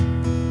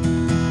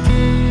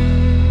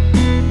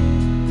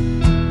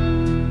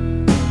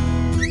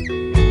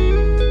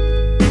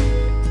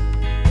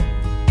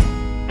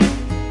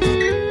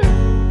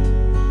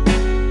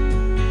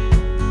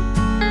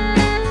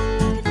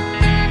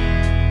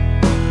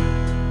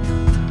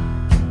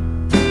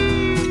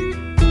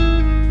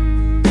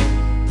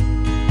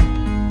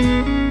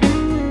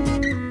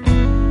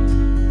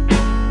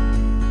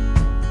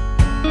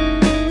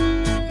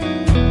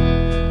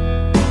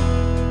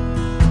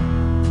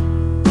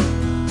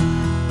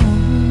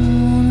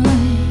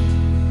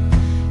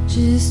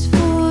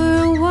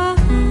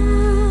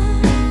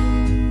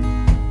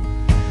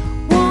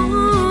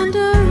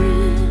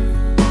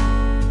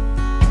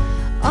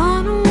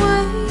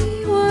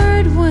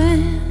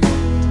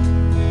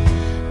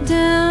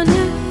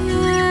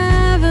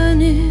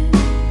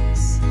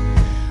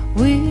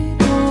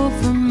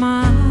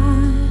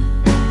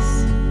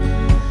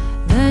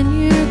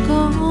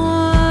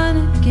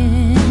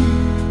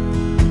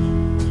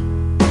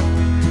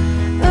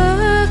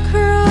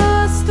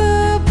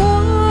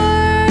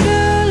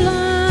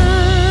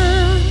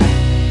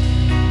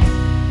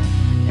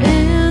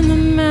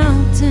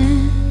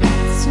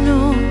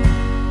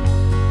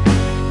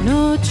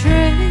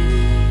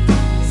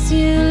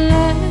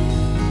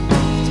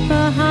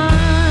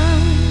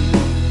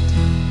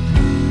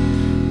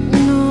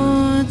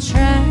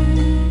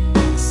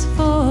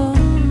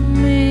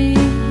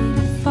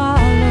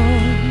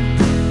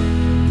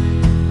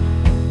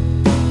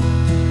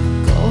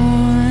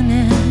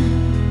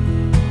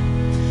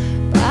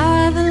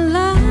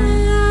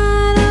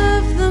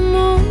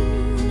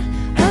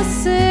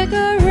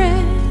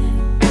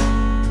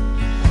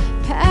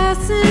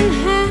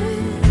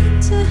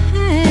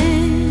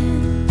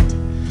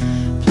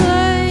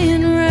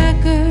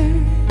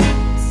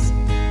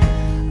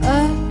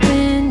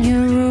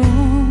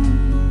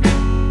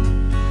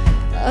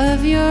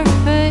 of your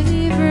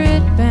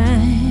favorite band.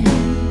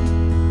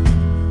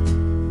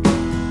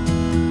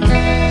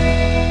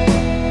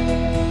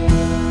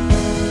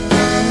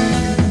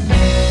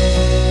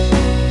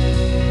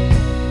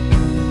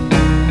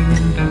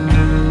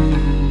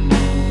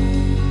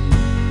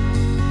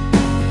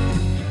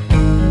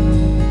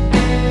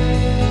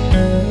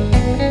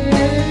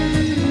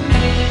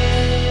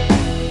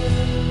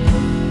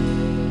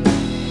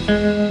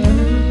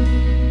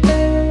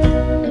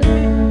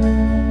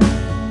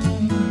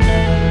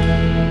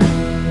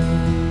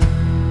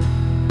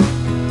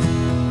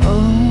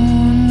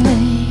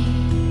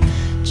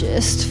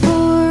 Just for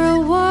a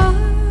while,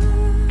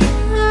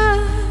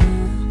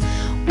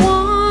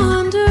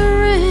 wandering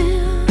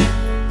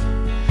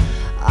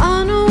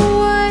on a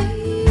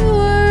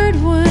wayward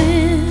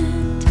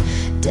wind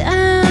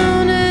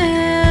down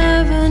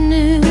avenues.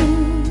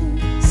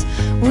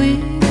 We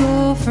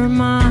go for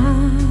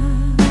miles,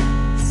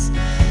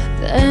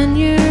 then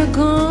you're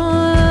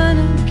gone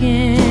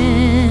again.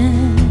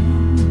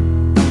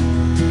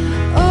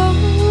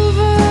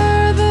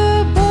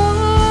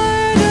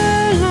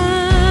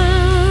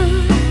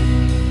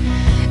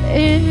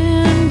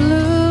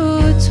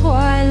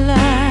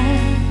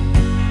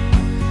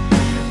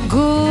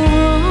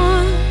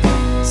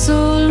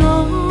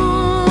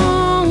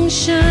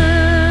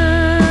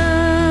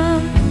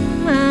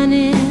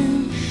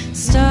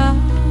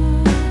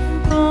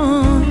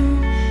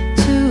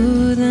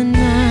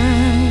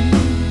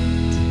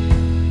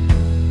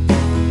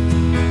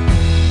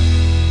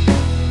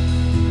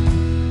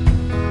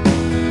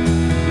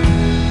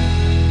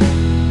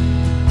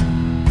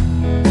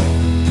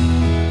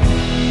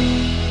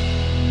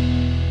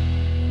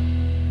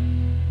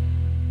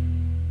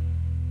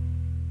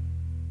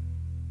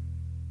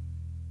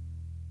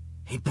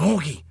 Hey,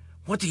 Bogey,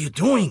 what are you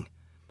doing?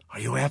 Are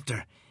you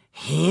after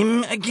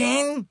him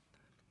again?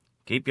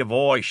 Keep your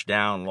voice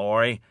down,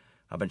 Laurie.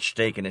 I've been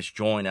staking this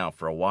joint out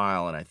for a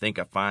while, and I think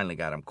I finally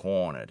got him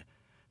cornered.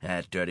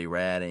 That dirty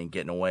rat ain't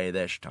getting away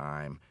this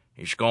time.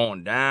 He's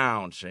going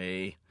down,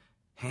 see?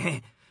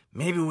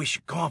 Maybe we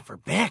should call for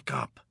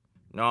backup.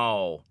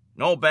 No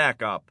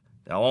backup.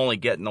 They'll only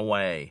get in the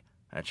way.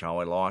 That's how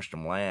I lost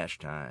him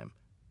last time.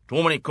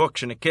 Too many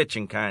cooks in the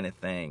kitchen kind of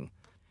thing.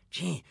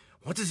 Gee,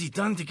 what has he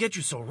done to get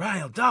you so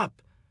riled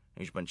up?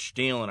 He's been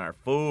stealing our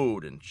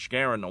food and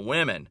scaring the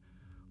women.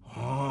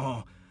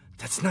 Oh,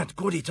 that's not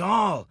good at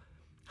all.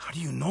 How do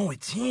you know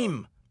it's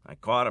him? I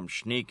caught him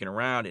sneaking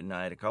around at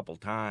night a couple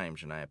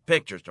times, and I have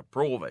pictures to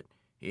prove it.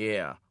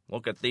 Yeah,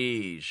 look at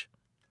these.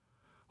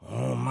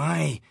 Oh,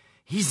 my.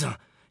 He's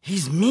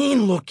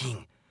mean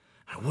looking.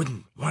 I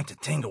wouldn't want to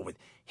tangle with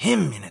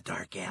him in a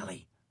dark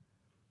alley.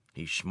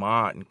 He's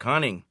smart and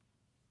cunning.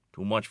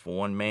 Too much for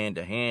one man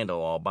to handle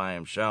all by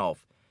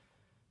himself.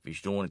 If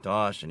he's doing it to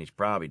us, then he's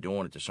probably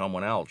doing it to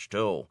someone else,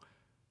 too.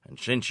 And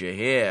since you're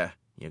here,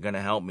 you're going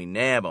to help me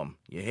nab him.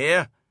 You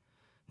hear?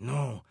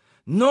 No,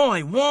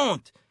 I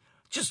won't.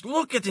 Just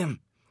look at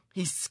him.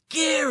 He's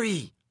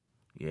scary.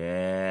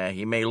 Yeah,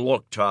 he may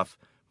look tough,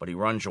 but he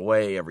runs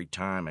away every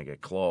time I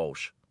get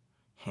close.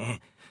 I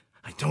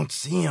don't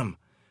see him.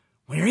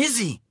 Where is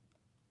he?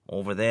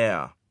 Over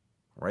there,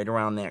 right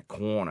around that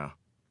corner.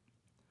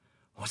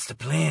 What's the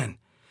plan?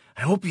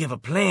 I hope you have a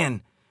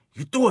plan.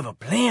 You do have a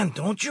plan,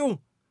 don't you?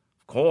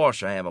 Of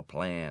course I have a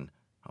plan.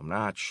 I'm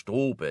not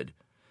stupid.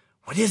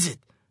 What is it?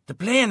 The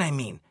plan, I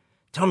mean.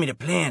 Tell me the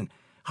plan.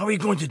 How are you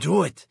going to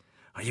do it?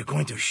 Are you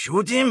going to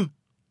shoot him?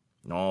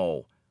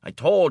 No, I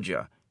told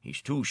you.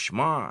 He's too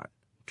smart,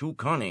 too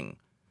cunning.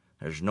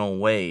 There's no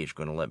way he's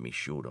going to let me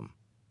shoot him.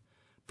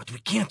 But we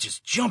can't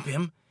just jump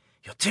him.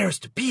 He'll tear us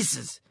to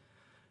pieces.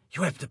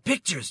 You have the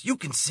pictures. You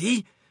can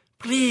see.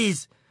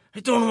 Please,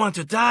 I don't want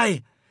to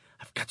die.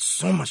 I've got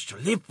so much to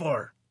live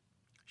for.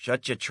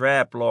 Shut your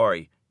trap,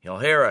 Laurie. He'll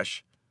hear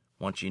us.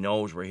 Once he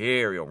knows we're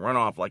here, he'll run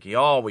off like he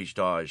always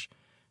does.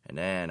 And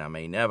then I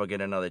may never get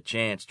another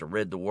chance to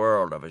rid the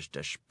world of his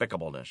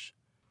despicableness.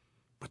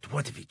 But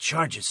what if he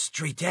charges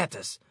straight at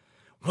us?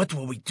 What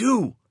will we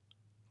do?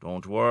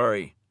 Don't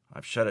worry.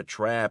 I've set a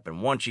trap,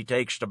 and once he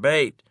takes the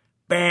bait,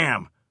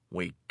 bam,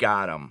 we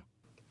got him.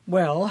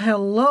 Well,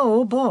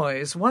 hello,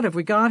 boys. What have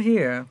we got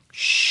here?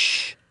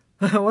 Shh.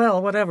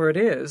 Well, whatever it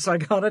is, I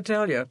gotta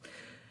tell you,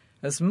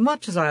 as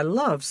much as I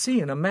love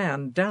seeing a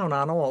man down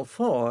on all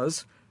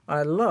fours,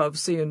 I love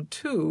seeing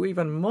two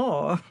even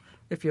more,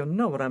 if you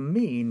know what I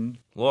mean.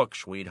 Look,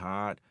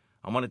 sweetheart,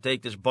 I'm gonna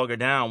take this bugger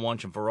down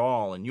once and for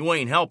all, and you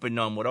ain't helping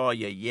none with all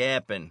your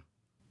yapping.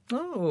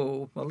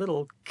 Oh, a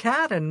little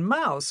cat and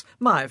mouse,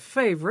 my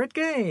favorite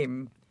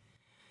game.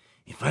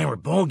 If I were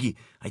Bogey,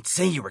 I'd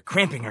say you were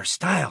cramping our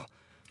style.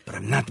 But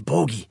I'm not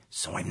Bogey,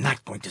 so I'm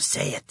not going to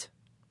say it.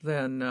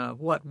 Then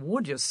what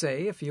would you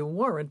say if you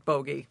weren't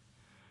Bogey?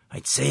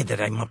 I'd say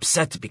that I'm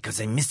upset because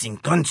I'm missing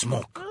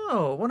Gunsmoke.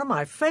 Oh, one of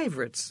my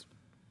favorites.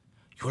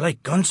 You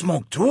like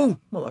Gunsmoke, too?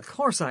 Well, of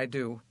course I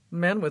do.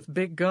 Men with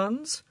big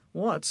guns?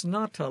 What's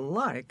not to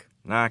like?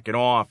 Knock it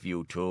off,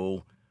 you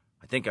two.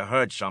 I think I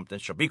heard something,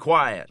 so be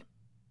quiet.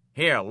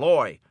 Here,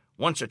 Loy,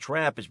 once a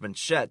trap has been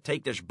set,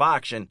 take this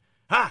box and...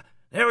 Ha!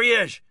 There he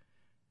is!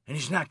 and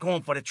he's not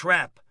going for the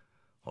trap.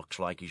 Looks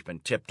like he's been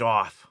tipped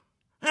off.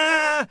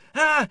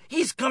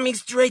 He's coming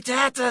straight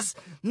at us.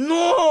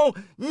 No,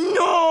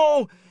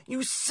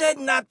 you said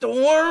not to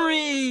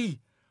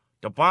worry.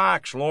 The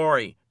box,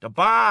 Lori, the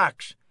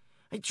box.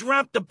 I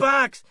dropped the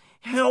box.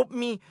 Help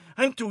me,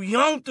 I'm too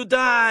young to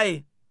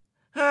die.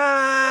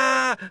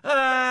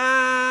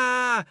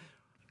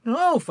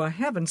 Oh, for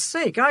heaven's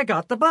sake, I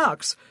got the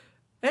box.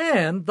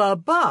 And the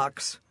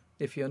box,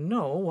 if you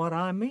know what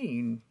I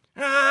mean.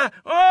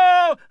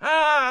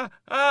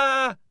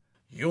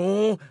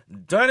 You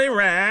dirty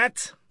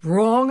rat.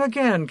 Wrong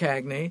again,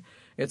 Cagney.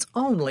 It's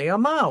only a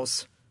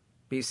mouse.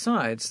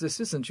 Besides, this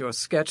isn't your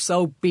sketch,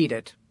 so beat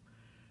it.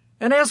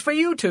 And as for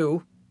you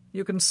two,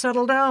 you can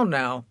settle down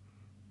now.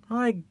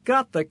 I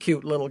got the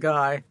cute little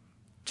guy,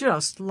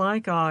 just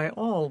like I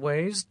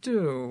always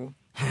do.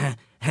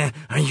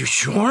 Are you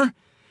sure?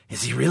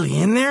 Is he really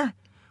in there?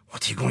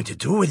 What's he going to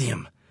do with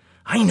him?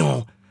 I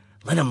know.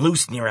 Let him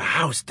loose near a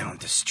house down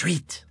the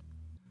street.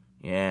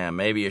 Yeah,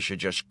 maybe you should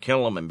just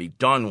kill him and be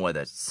done with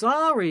it.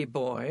 Sorry,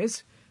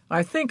 boys.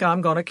 I think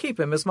I'm going to keep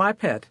him as my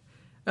pet.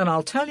 And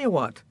I'll tell you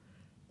what.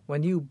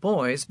 When you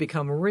boys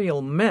become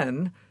real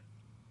men,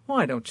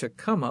 why don't you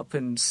come up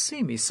and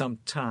see me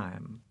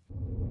sometime?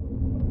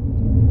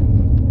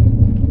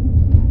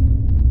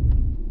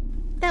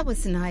 That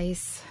was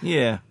nice.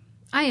 Yeah.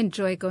 I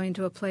enjoy going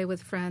to a play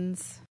with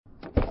friends.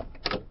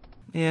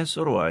 Yeah,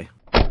 so do I.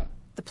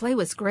 The play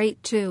was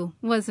great, too,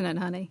 wasn't it,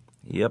 honey?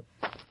 Yep.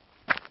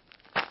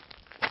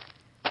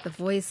 The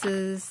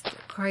voices, the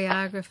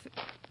choreography.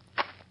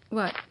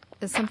 What?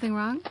 Is something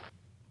wrong?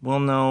 Well,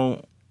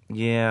 no.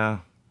 Yeah.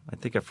 I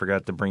think I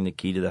forgot to bring the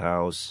key to the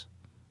house.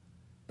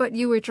 But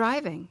you were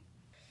driving.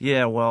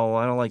 Yeah, well,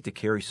 I don't like to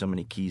carry so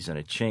many keys on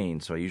a chain,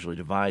 so I usually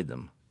divide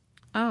them.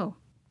 Oh.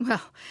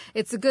 Well,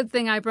 it's a good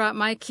thing I brought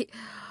my key.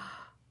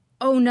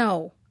 Oh,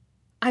 no.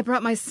 I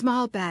brought my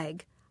small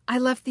bag. I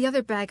left the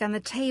other bag on the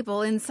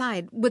table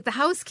inside with the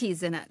house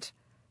keys in it.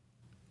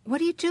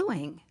 What are you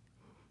doing?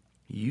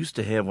 You used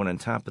to have one on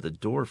top of the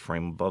door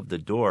frame above the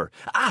door.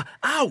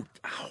 Ow!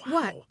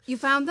 What? You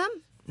found them?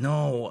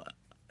 No,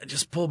 I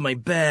just pulled my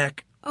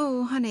back.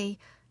 Oh, honey.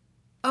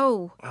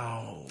 Oh.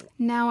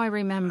 Now I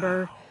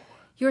remember.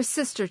 Your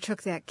sister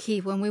took that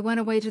key when we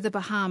went away to the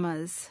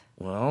Bahamas.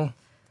 Well?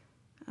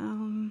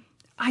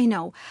 I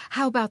know.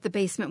 How about the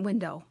basement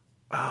window?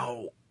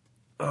 Oh,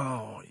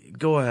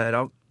 go ahead.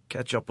 I'll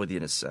catch up with you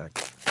in a sec.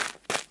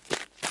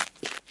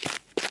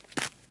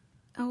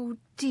 Oh,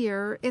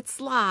 dear. It's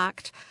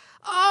locked.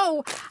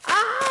 Oh!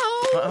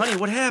 Ow! Honey,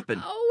 what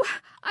happened? Oh,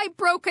 I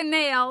broke a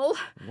nail.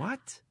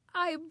 What?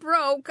 I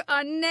broke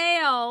a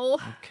nail.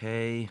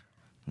 Okay.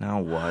 Now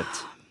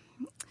what?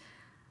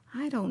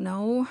 I don't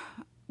know.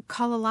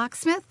 Call a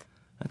locksmith?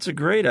 That's a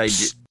great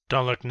idea.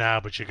 Don't look now,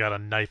 but you got a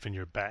knife in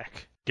your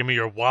back. Give me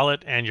your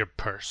wallet and your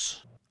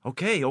purse.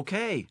 Okay.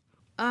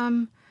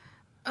 I'll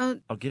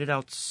get it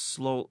out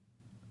slow.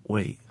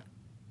 Wait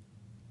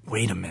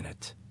a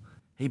minute.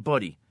 Hey,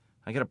 buddy,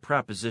 I got a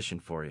proposition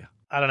for you.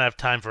 I don't have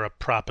time for a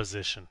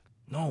proposition.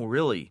 No,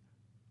 really.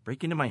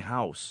 Break into my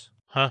house.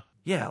 Huh?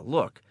 Yeah,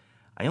 look.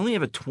 I only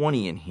have a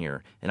 20 in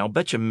here, and I'll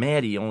bet you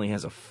Maddie only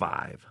has a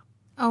 5.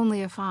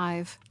 Only a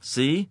 5.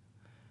 See?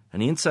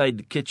 And inside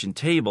the kitchen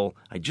table,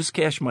 I just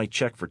cashed my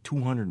check for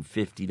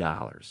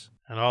 $250.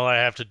 And all I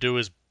have to do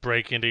is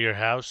break into your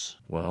house?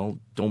 Well,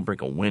 don't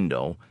break a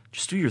window.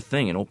 Just do your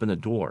thing and open the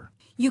door.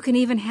 You can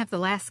even have the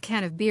last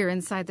can of beer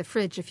inside the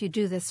fridge if you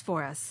do this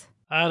for us.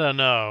 I don't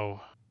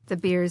know. The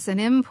beer's an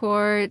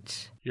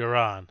import. You're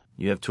on.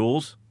 You have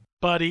tools?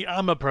 Buddy,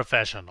 I'm a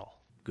professional.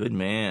 Good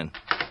man.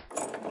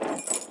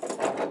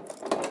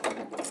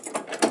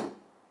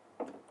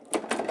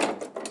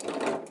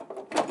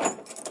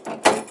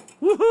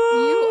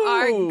 You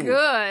are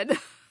good.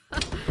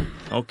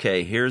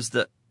 Okay,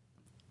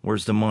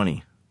 where's the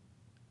money?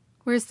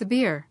 Where's the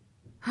beer?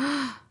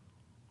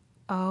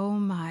 Oh,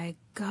 my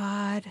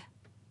God.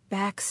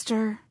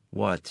 Baxter.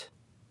 What?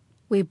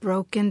 We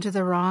broke into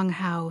the wrong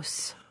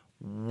house.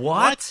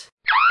 What?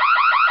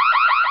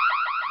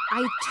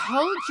 I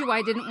told you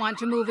I didn't want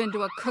to move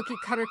into a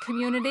cookie-cutter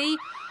community.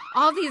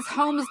 All these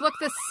homes look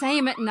the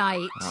same at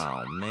night.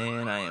 Oh,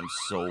 man, I am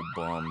so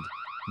bummed.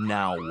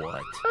 Now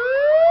what?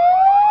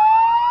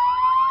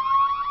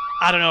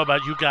 I don't know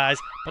about you guys,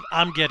 but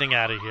I'm getting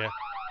out of here.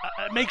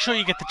 Make sure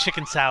you get the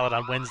chicken salad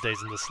on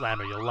Wednesdays in the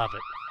Slammer. You'll love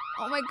it.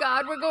 Oh, my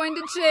God, we're going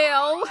to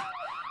jail.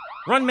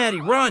 Run, Maddie,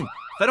 run!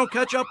 If I don't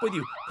catch up with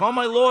you, call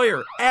my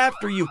lawyer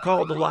after you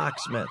call the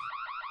locksmith.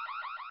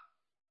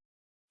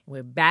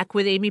 We're back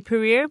with Amy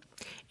Perrier.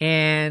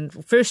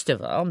 And first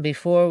of all,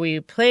 before we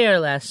play our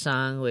last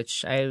song,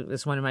 which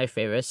is one of my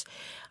favorites,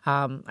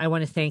 I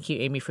want to thank you,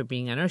 Amy, for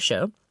being on our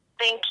show.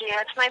 Thank you.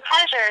 It's my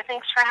pleasure.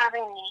 Thanks for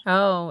having me.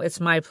 Oh, it's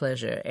my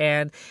pleasure.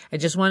 And I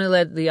just want to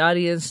let the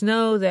audience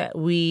know that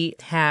we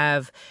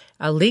have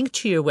a link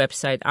to your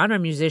website on our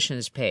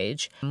musicians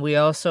page. We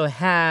also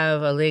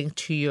have a link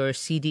to your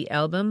CD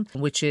album,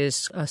 which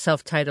is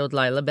self-titled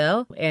Lila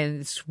Bell, and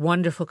it's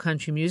wonderful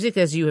country music,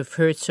 as you have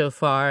heard so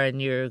far,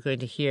 and you're going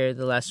to hear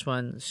the last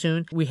one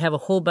soon. We have a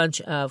whole bunch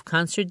of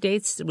concert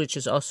dates, which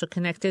is also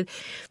connected.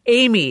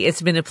 Amy,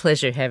 it's been a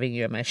pleasure having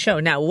you on my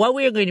show. Now, what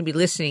we are going to be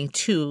listening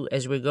to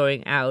as we're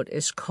going out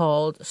is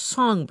called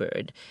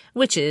Songbird,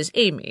 which is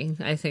Amy.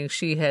 I think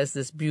she has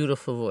this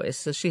beautiful voice.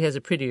 So she has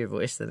a prettier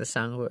voice than a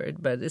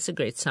songbird, but it's a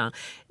great song.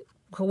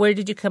 Where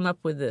did you come up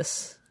with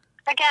this?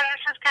 Again,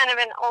 this is kind of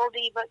an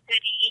oldie but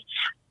goodie.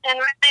 And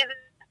really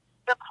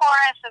the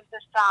chorus of the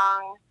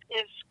song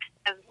is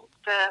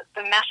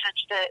the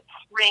message that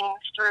rings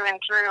through and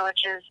through,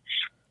 which is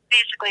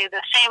basically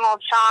the same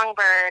old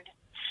songbird.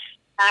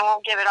 And I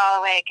won't give it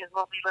all away because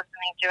we'll be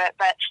listening to it,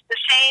 but the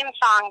same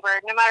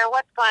songbird, no matter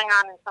what's going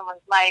on in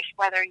someone's life,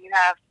 whether you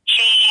have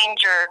change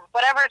or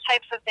whatever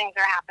types of things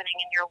are happening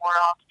in your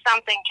world,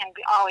 something can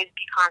always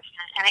be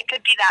constant. And it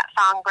could be that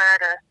songbird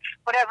or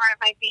whatever it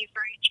might be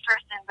for each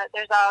person, but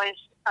there's always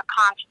a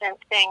constant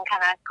thing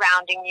kind of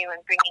grounding you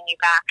and bringing you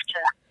back to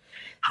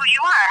who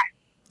you are.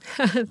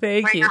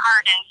 Thank where you. your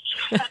heart is.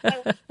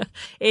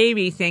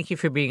 Amy, thank you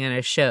for being on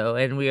our show.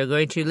 And we are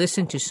going to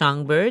listen to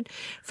Songbird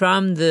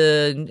from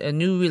the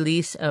new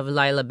release of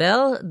Lila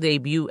Bell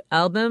debut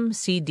album,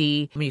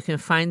 CD. You can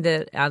find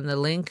that on the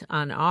link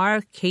on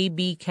our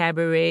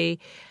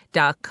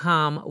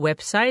KBKabaret.com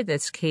website.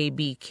 That's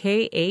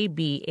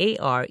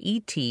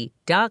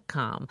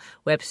KBKabaret.com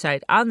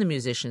website on the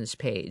musicians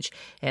page.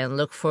 And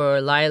look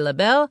for Lila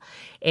Bell.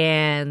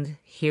 And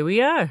here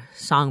we are,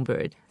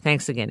 Songbird.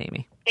 Thanks again,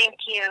 Amy. Thank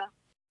you.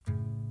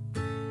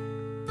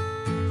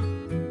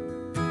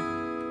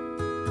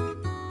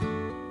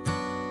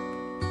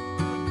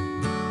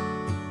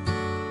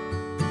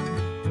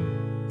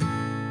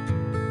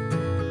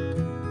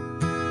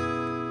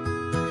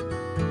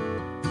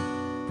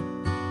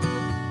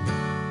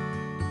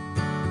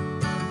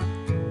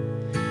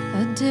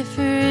 A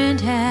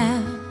different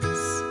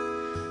house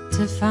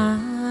to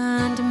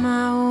find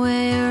my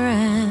way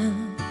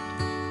around.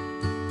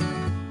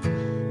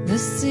 The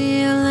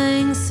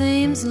ceiling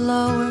seems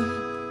lower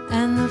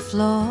and the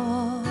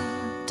floor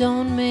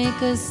don't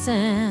make a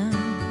sound.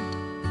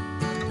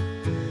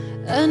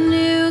 A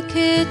new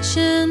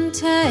kitchen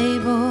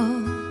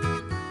table,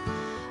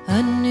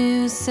 a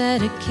new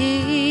set of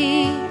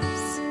keys.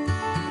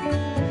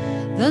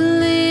 The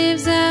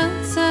leaves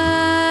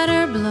outside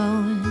are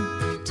blowing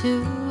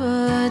to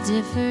a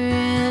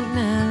different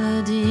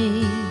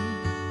melody.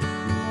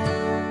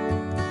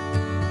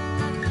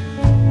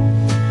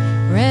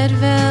 Red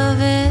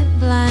velvet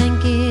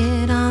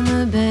blanket on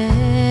the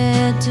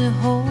bed to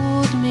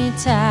hold me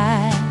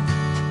tight.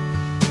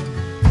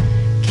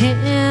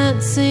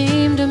 Can't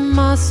seem to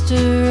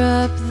muster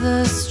up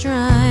the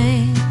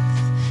strength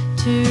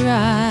to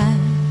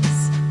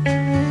rise.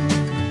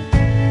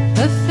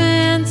 The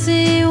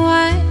fancy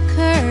white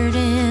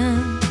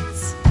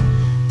curtains,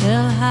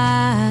 they'll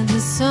hide the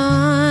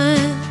sun.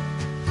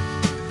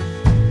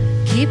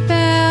 Keep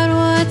out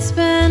what's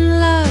been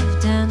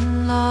loved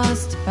and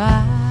lost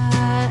by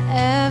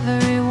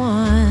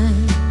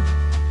everyone.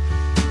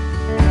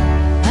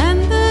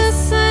 And the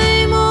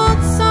same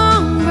old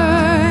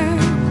songbird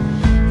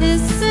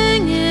is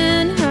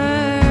singing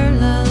her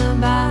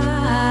lullaby.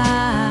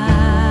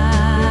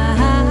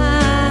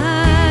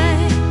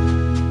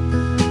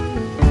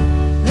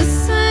 The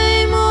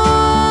same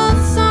old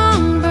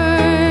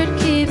songbird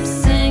keeps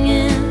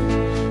singing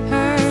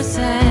her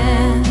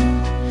sad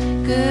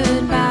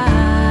goodbye.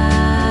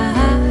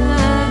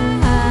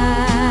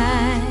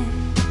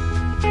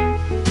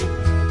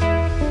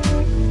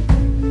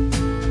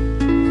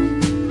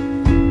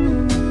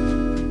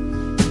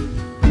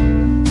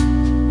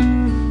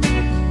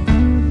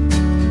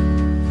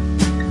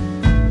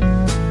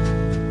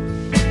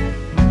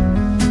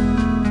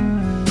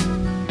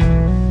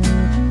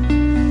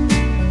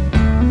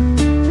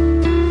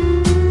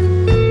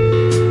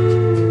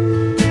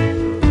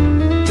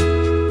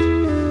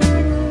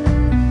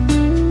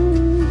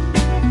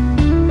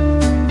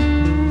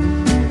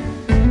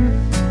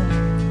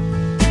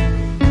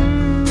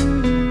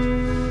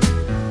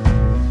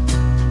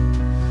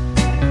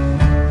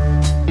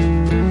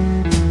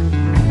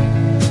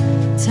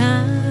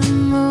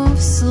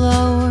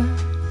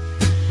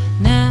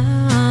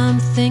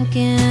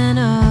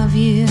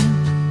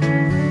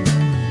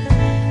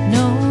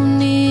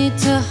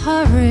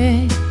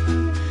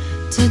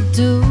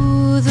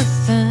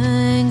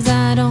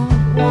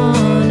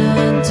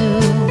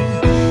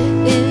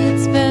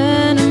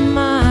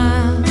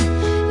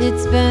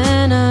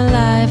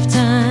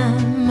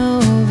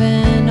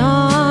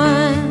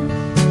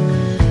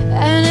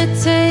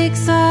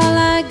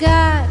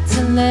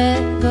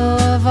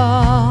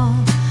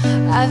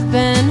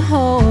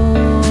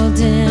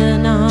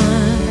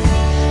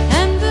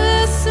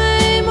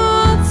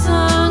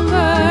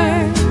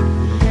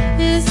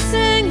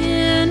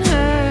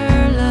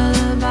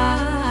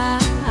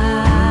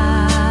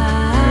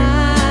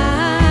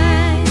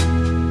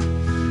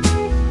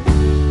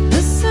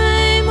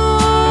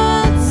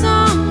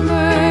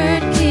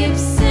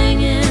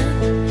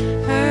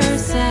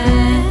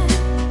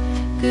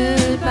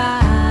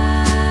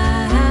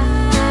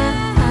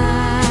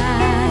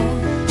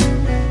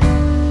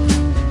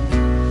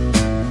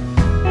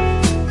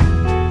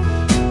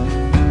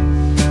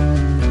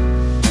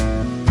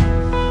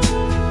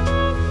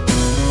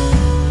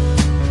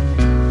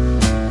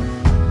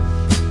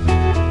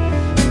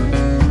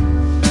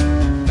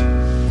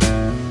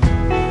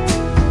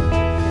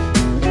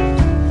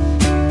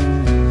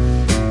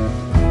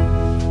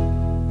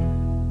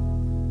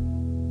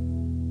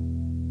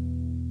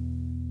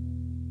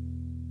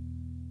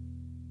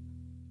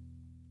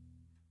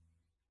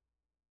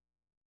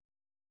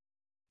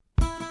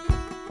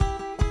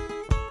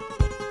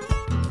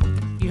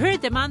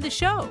 heard them on the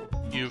show.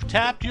 You've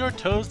tapped your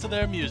toes to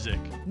their music.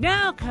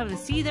 Now come and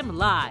see them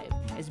live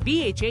as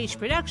BHH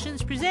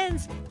Productions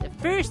presents the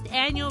first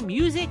annual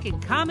Music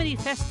and Comedy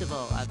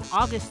Festival on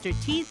August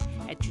 13th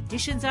at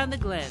Traditions on the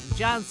Glen,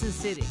 Johnson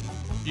City.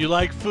 You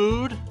like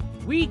food?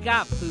 We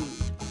got food.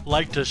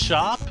 Like to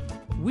shop?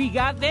 We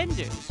got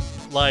vendors.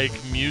 Like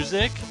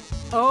music?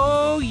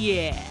 Oh,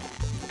 yeah.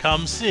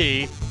 Come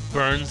see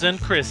Burns and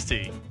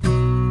Christie.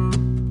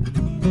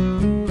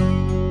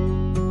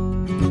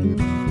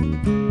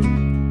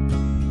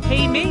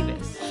 Hey,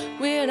 Mavis.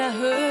 When I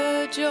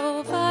heard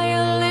your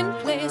violin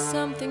play,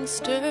 something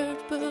stirred,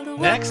 but what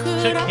Next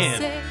could to I Kin.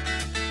 say?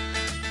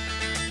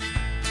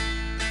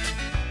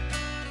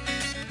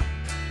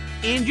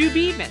 Andrew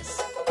Bemis.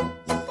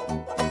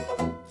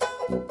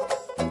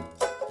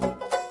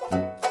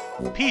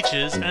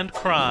 Peaches and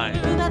Crime.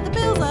 That the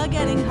bills are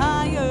getting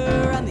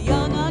higher and the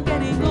young are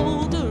getting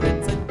older.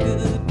 It's a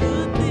good,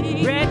 good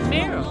thing. Brad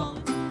Merrill.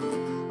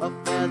 A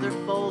feather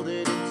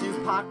folded into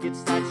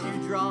pockets that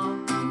you draw.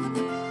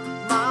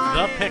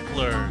 The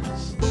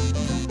Picklers.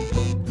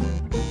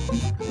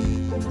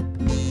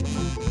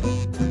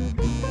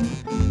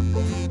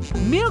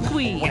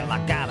 Milkweed. Well,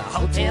 I got a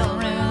hotel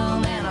room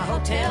and a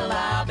hotel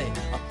lobby,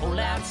 a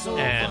pull-out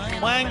sofa And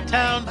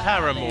Twangtown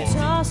Paramore.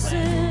 Tossing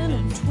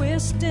and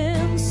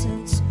twisting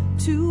since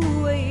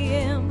 2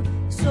 a.m.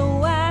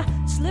 So I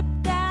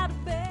slipped out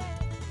of bed.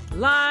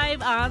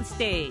 Live on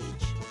stage.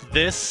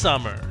 This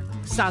summer.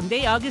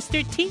 Sunday, August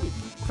 13th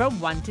from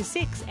 1 to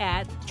 6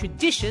 at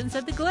Traditions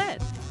of the Glen.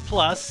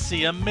 Plus,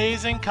 see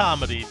amazing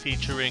comedy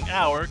featuring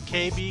our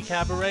KB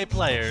Cabaret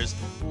players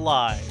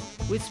live.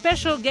 With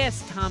special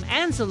guest Tom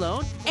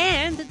Anzalone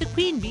and the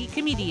Queen Bee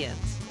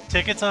comedians.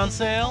 Tickets on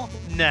sale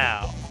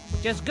now.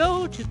 Just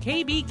go to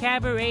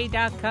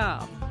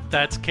KBKabaret.com.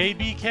 That's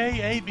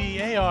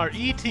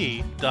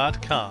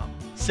KBKabaret.com.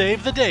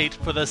 Save the date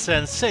for the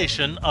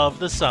sensation of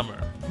the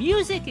summer.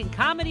 Music and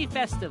Comedy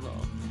Festival.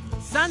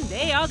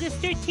 Sunday,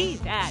 August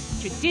 13th at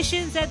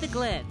Traditions at the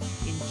Glen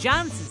in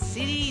Johnson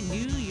City,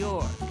 New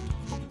York.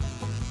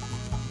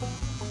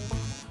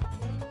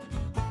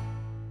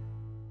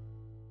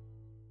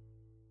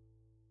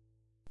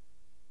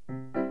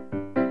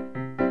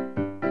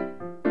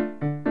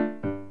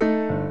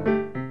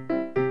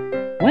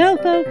 Well,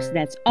 folks,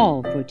 that's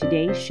all for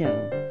today's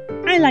show.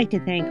 I'd like to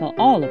thank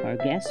all of our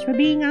guests for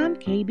being on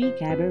KB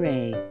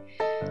Cabaret.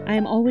 I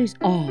am always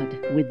awed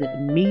with the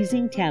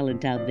amazing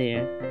talent out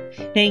there.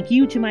 Thank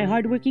you to my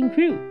hardworking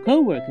crew,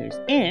 co-workers,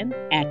 and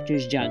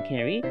actors John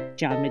Kerry,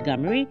 John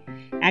Montgomery,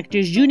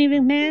 actors Junie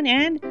McMahon,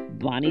 and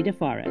Bonnie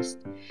DeForest.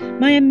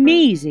 My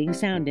amazing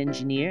sound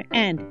engineer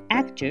and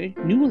actor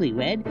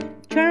newlywed,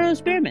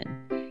 Charles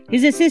Berman.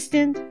 His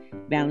assistant,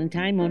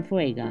 Valentine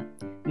Monfuega.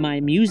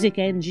 My music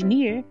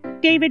engineer,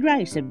 David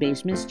Rice of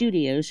Basement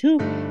Studios, who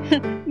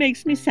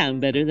makes me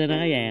sound better than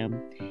I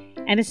am.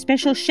 And a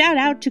special shout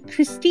out to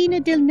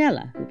Christina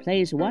Dilnella, who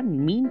plays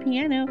one mean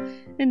piano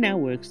and now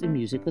works in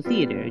musical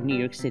theater in New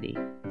York City.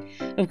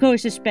 Of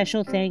course, a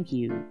special thank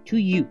you to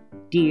you,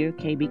 dear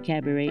KB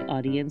Cabaret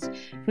audience,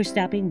 for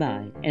stopping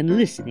by and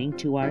listening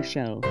to our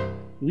show.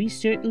 We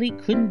certainly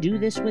couldn't do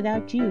this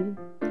without you.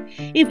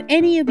 If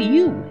any of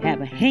you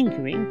have a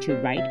hankering to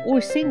write or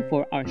sing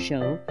for our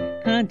show,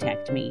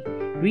 contact me,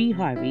 Bree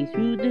Harvey,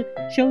 through the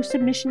show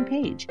submission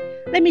page.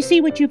 Let me see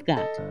what you've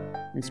got.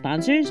 And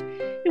sponsors,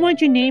 you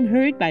want your name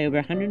heard by over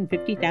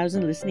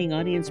 150,000 listening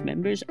audience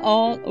members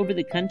all over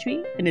the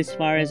country and as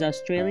far as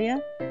Australia?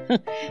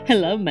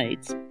 Hello,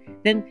 mates.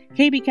 Then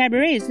KB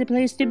Cabaret is the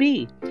place to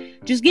be.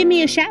 Just give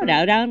me a shout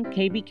out on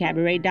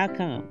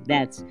KBKabaret.com.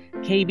 That's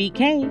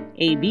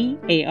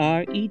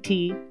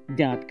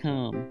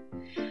KBKabaret.com.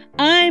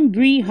 I'm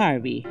Bree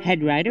Harvey,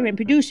 head writer and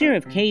producer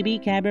of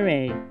KB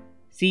Cabaret.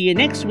 See you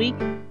next week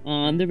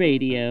on the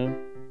radio.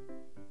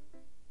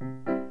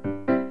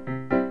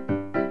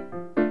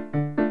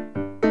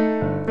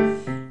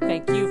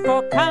 Thank you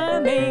for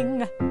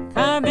coming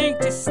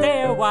to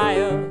stay a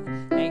while.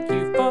 Thank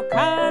you for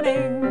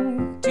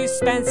coming to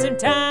spend some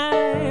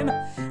time.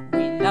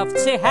 We love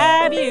to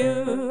have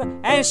you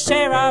and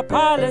share our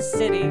parlor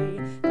city.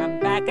 Come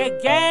back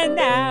again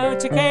now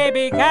to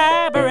KB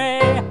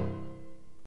Cabaret.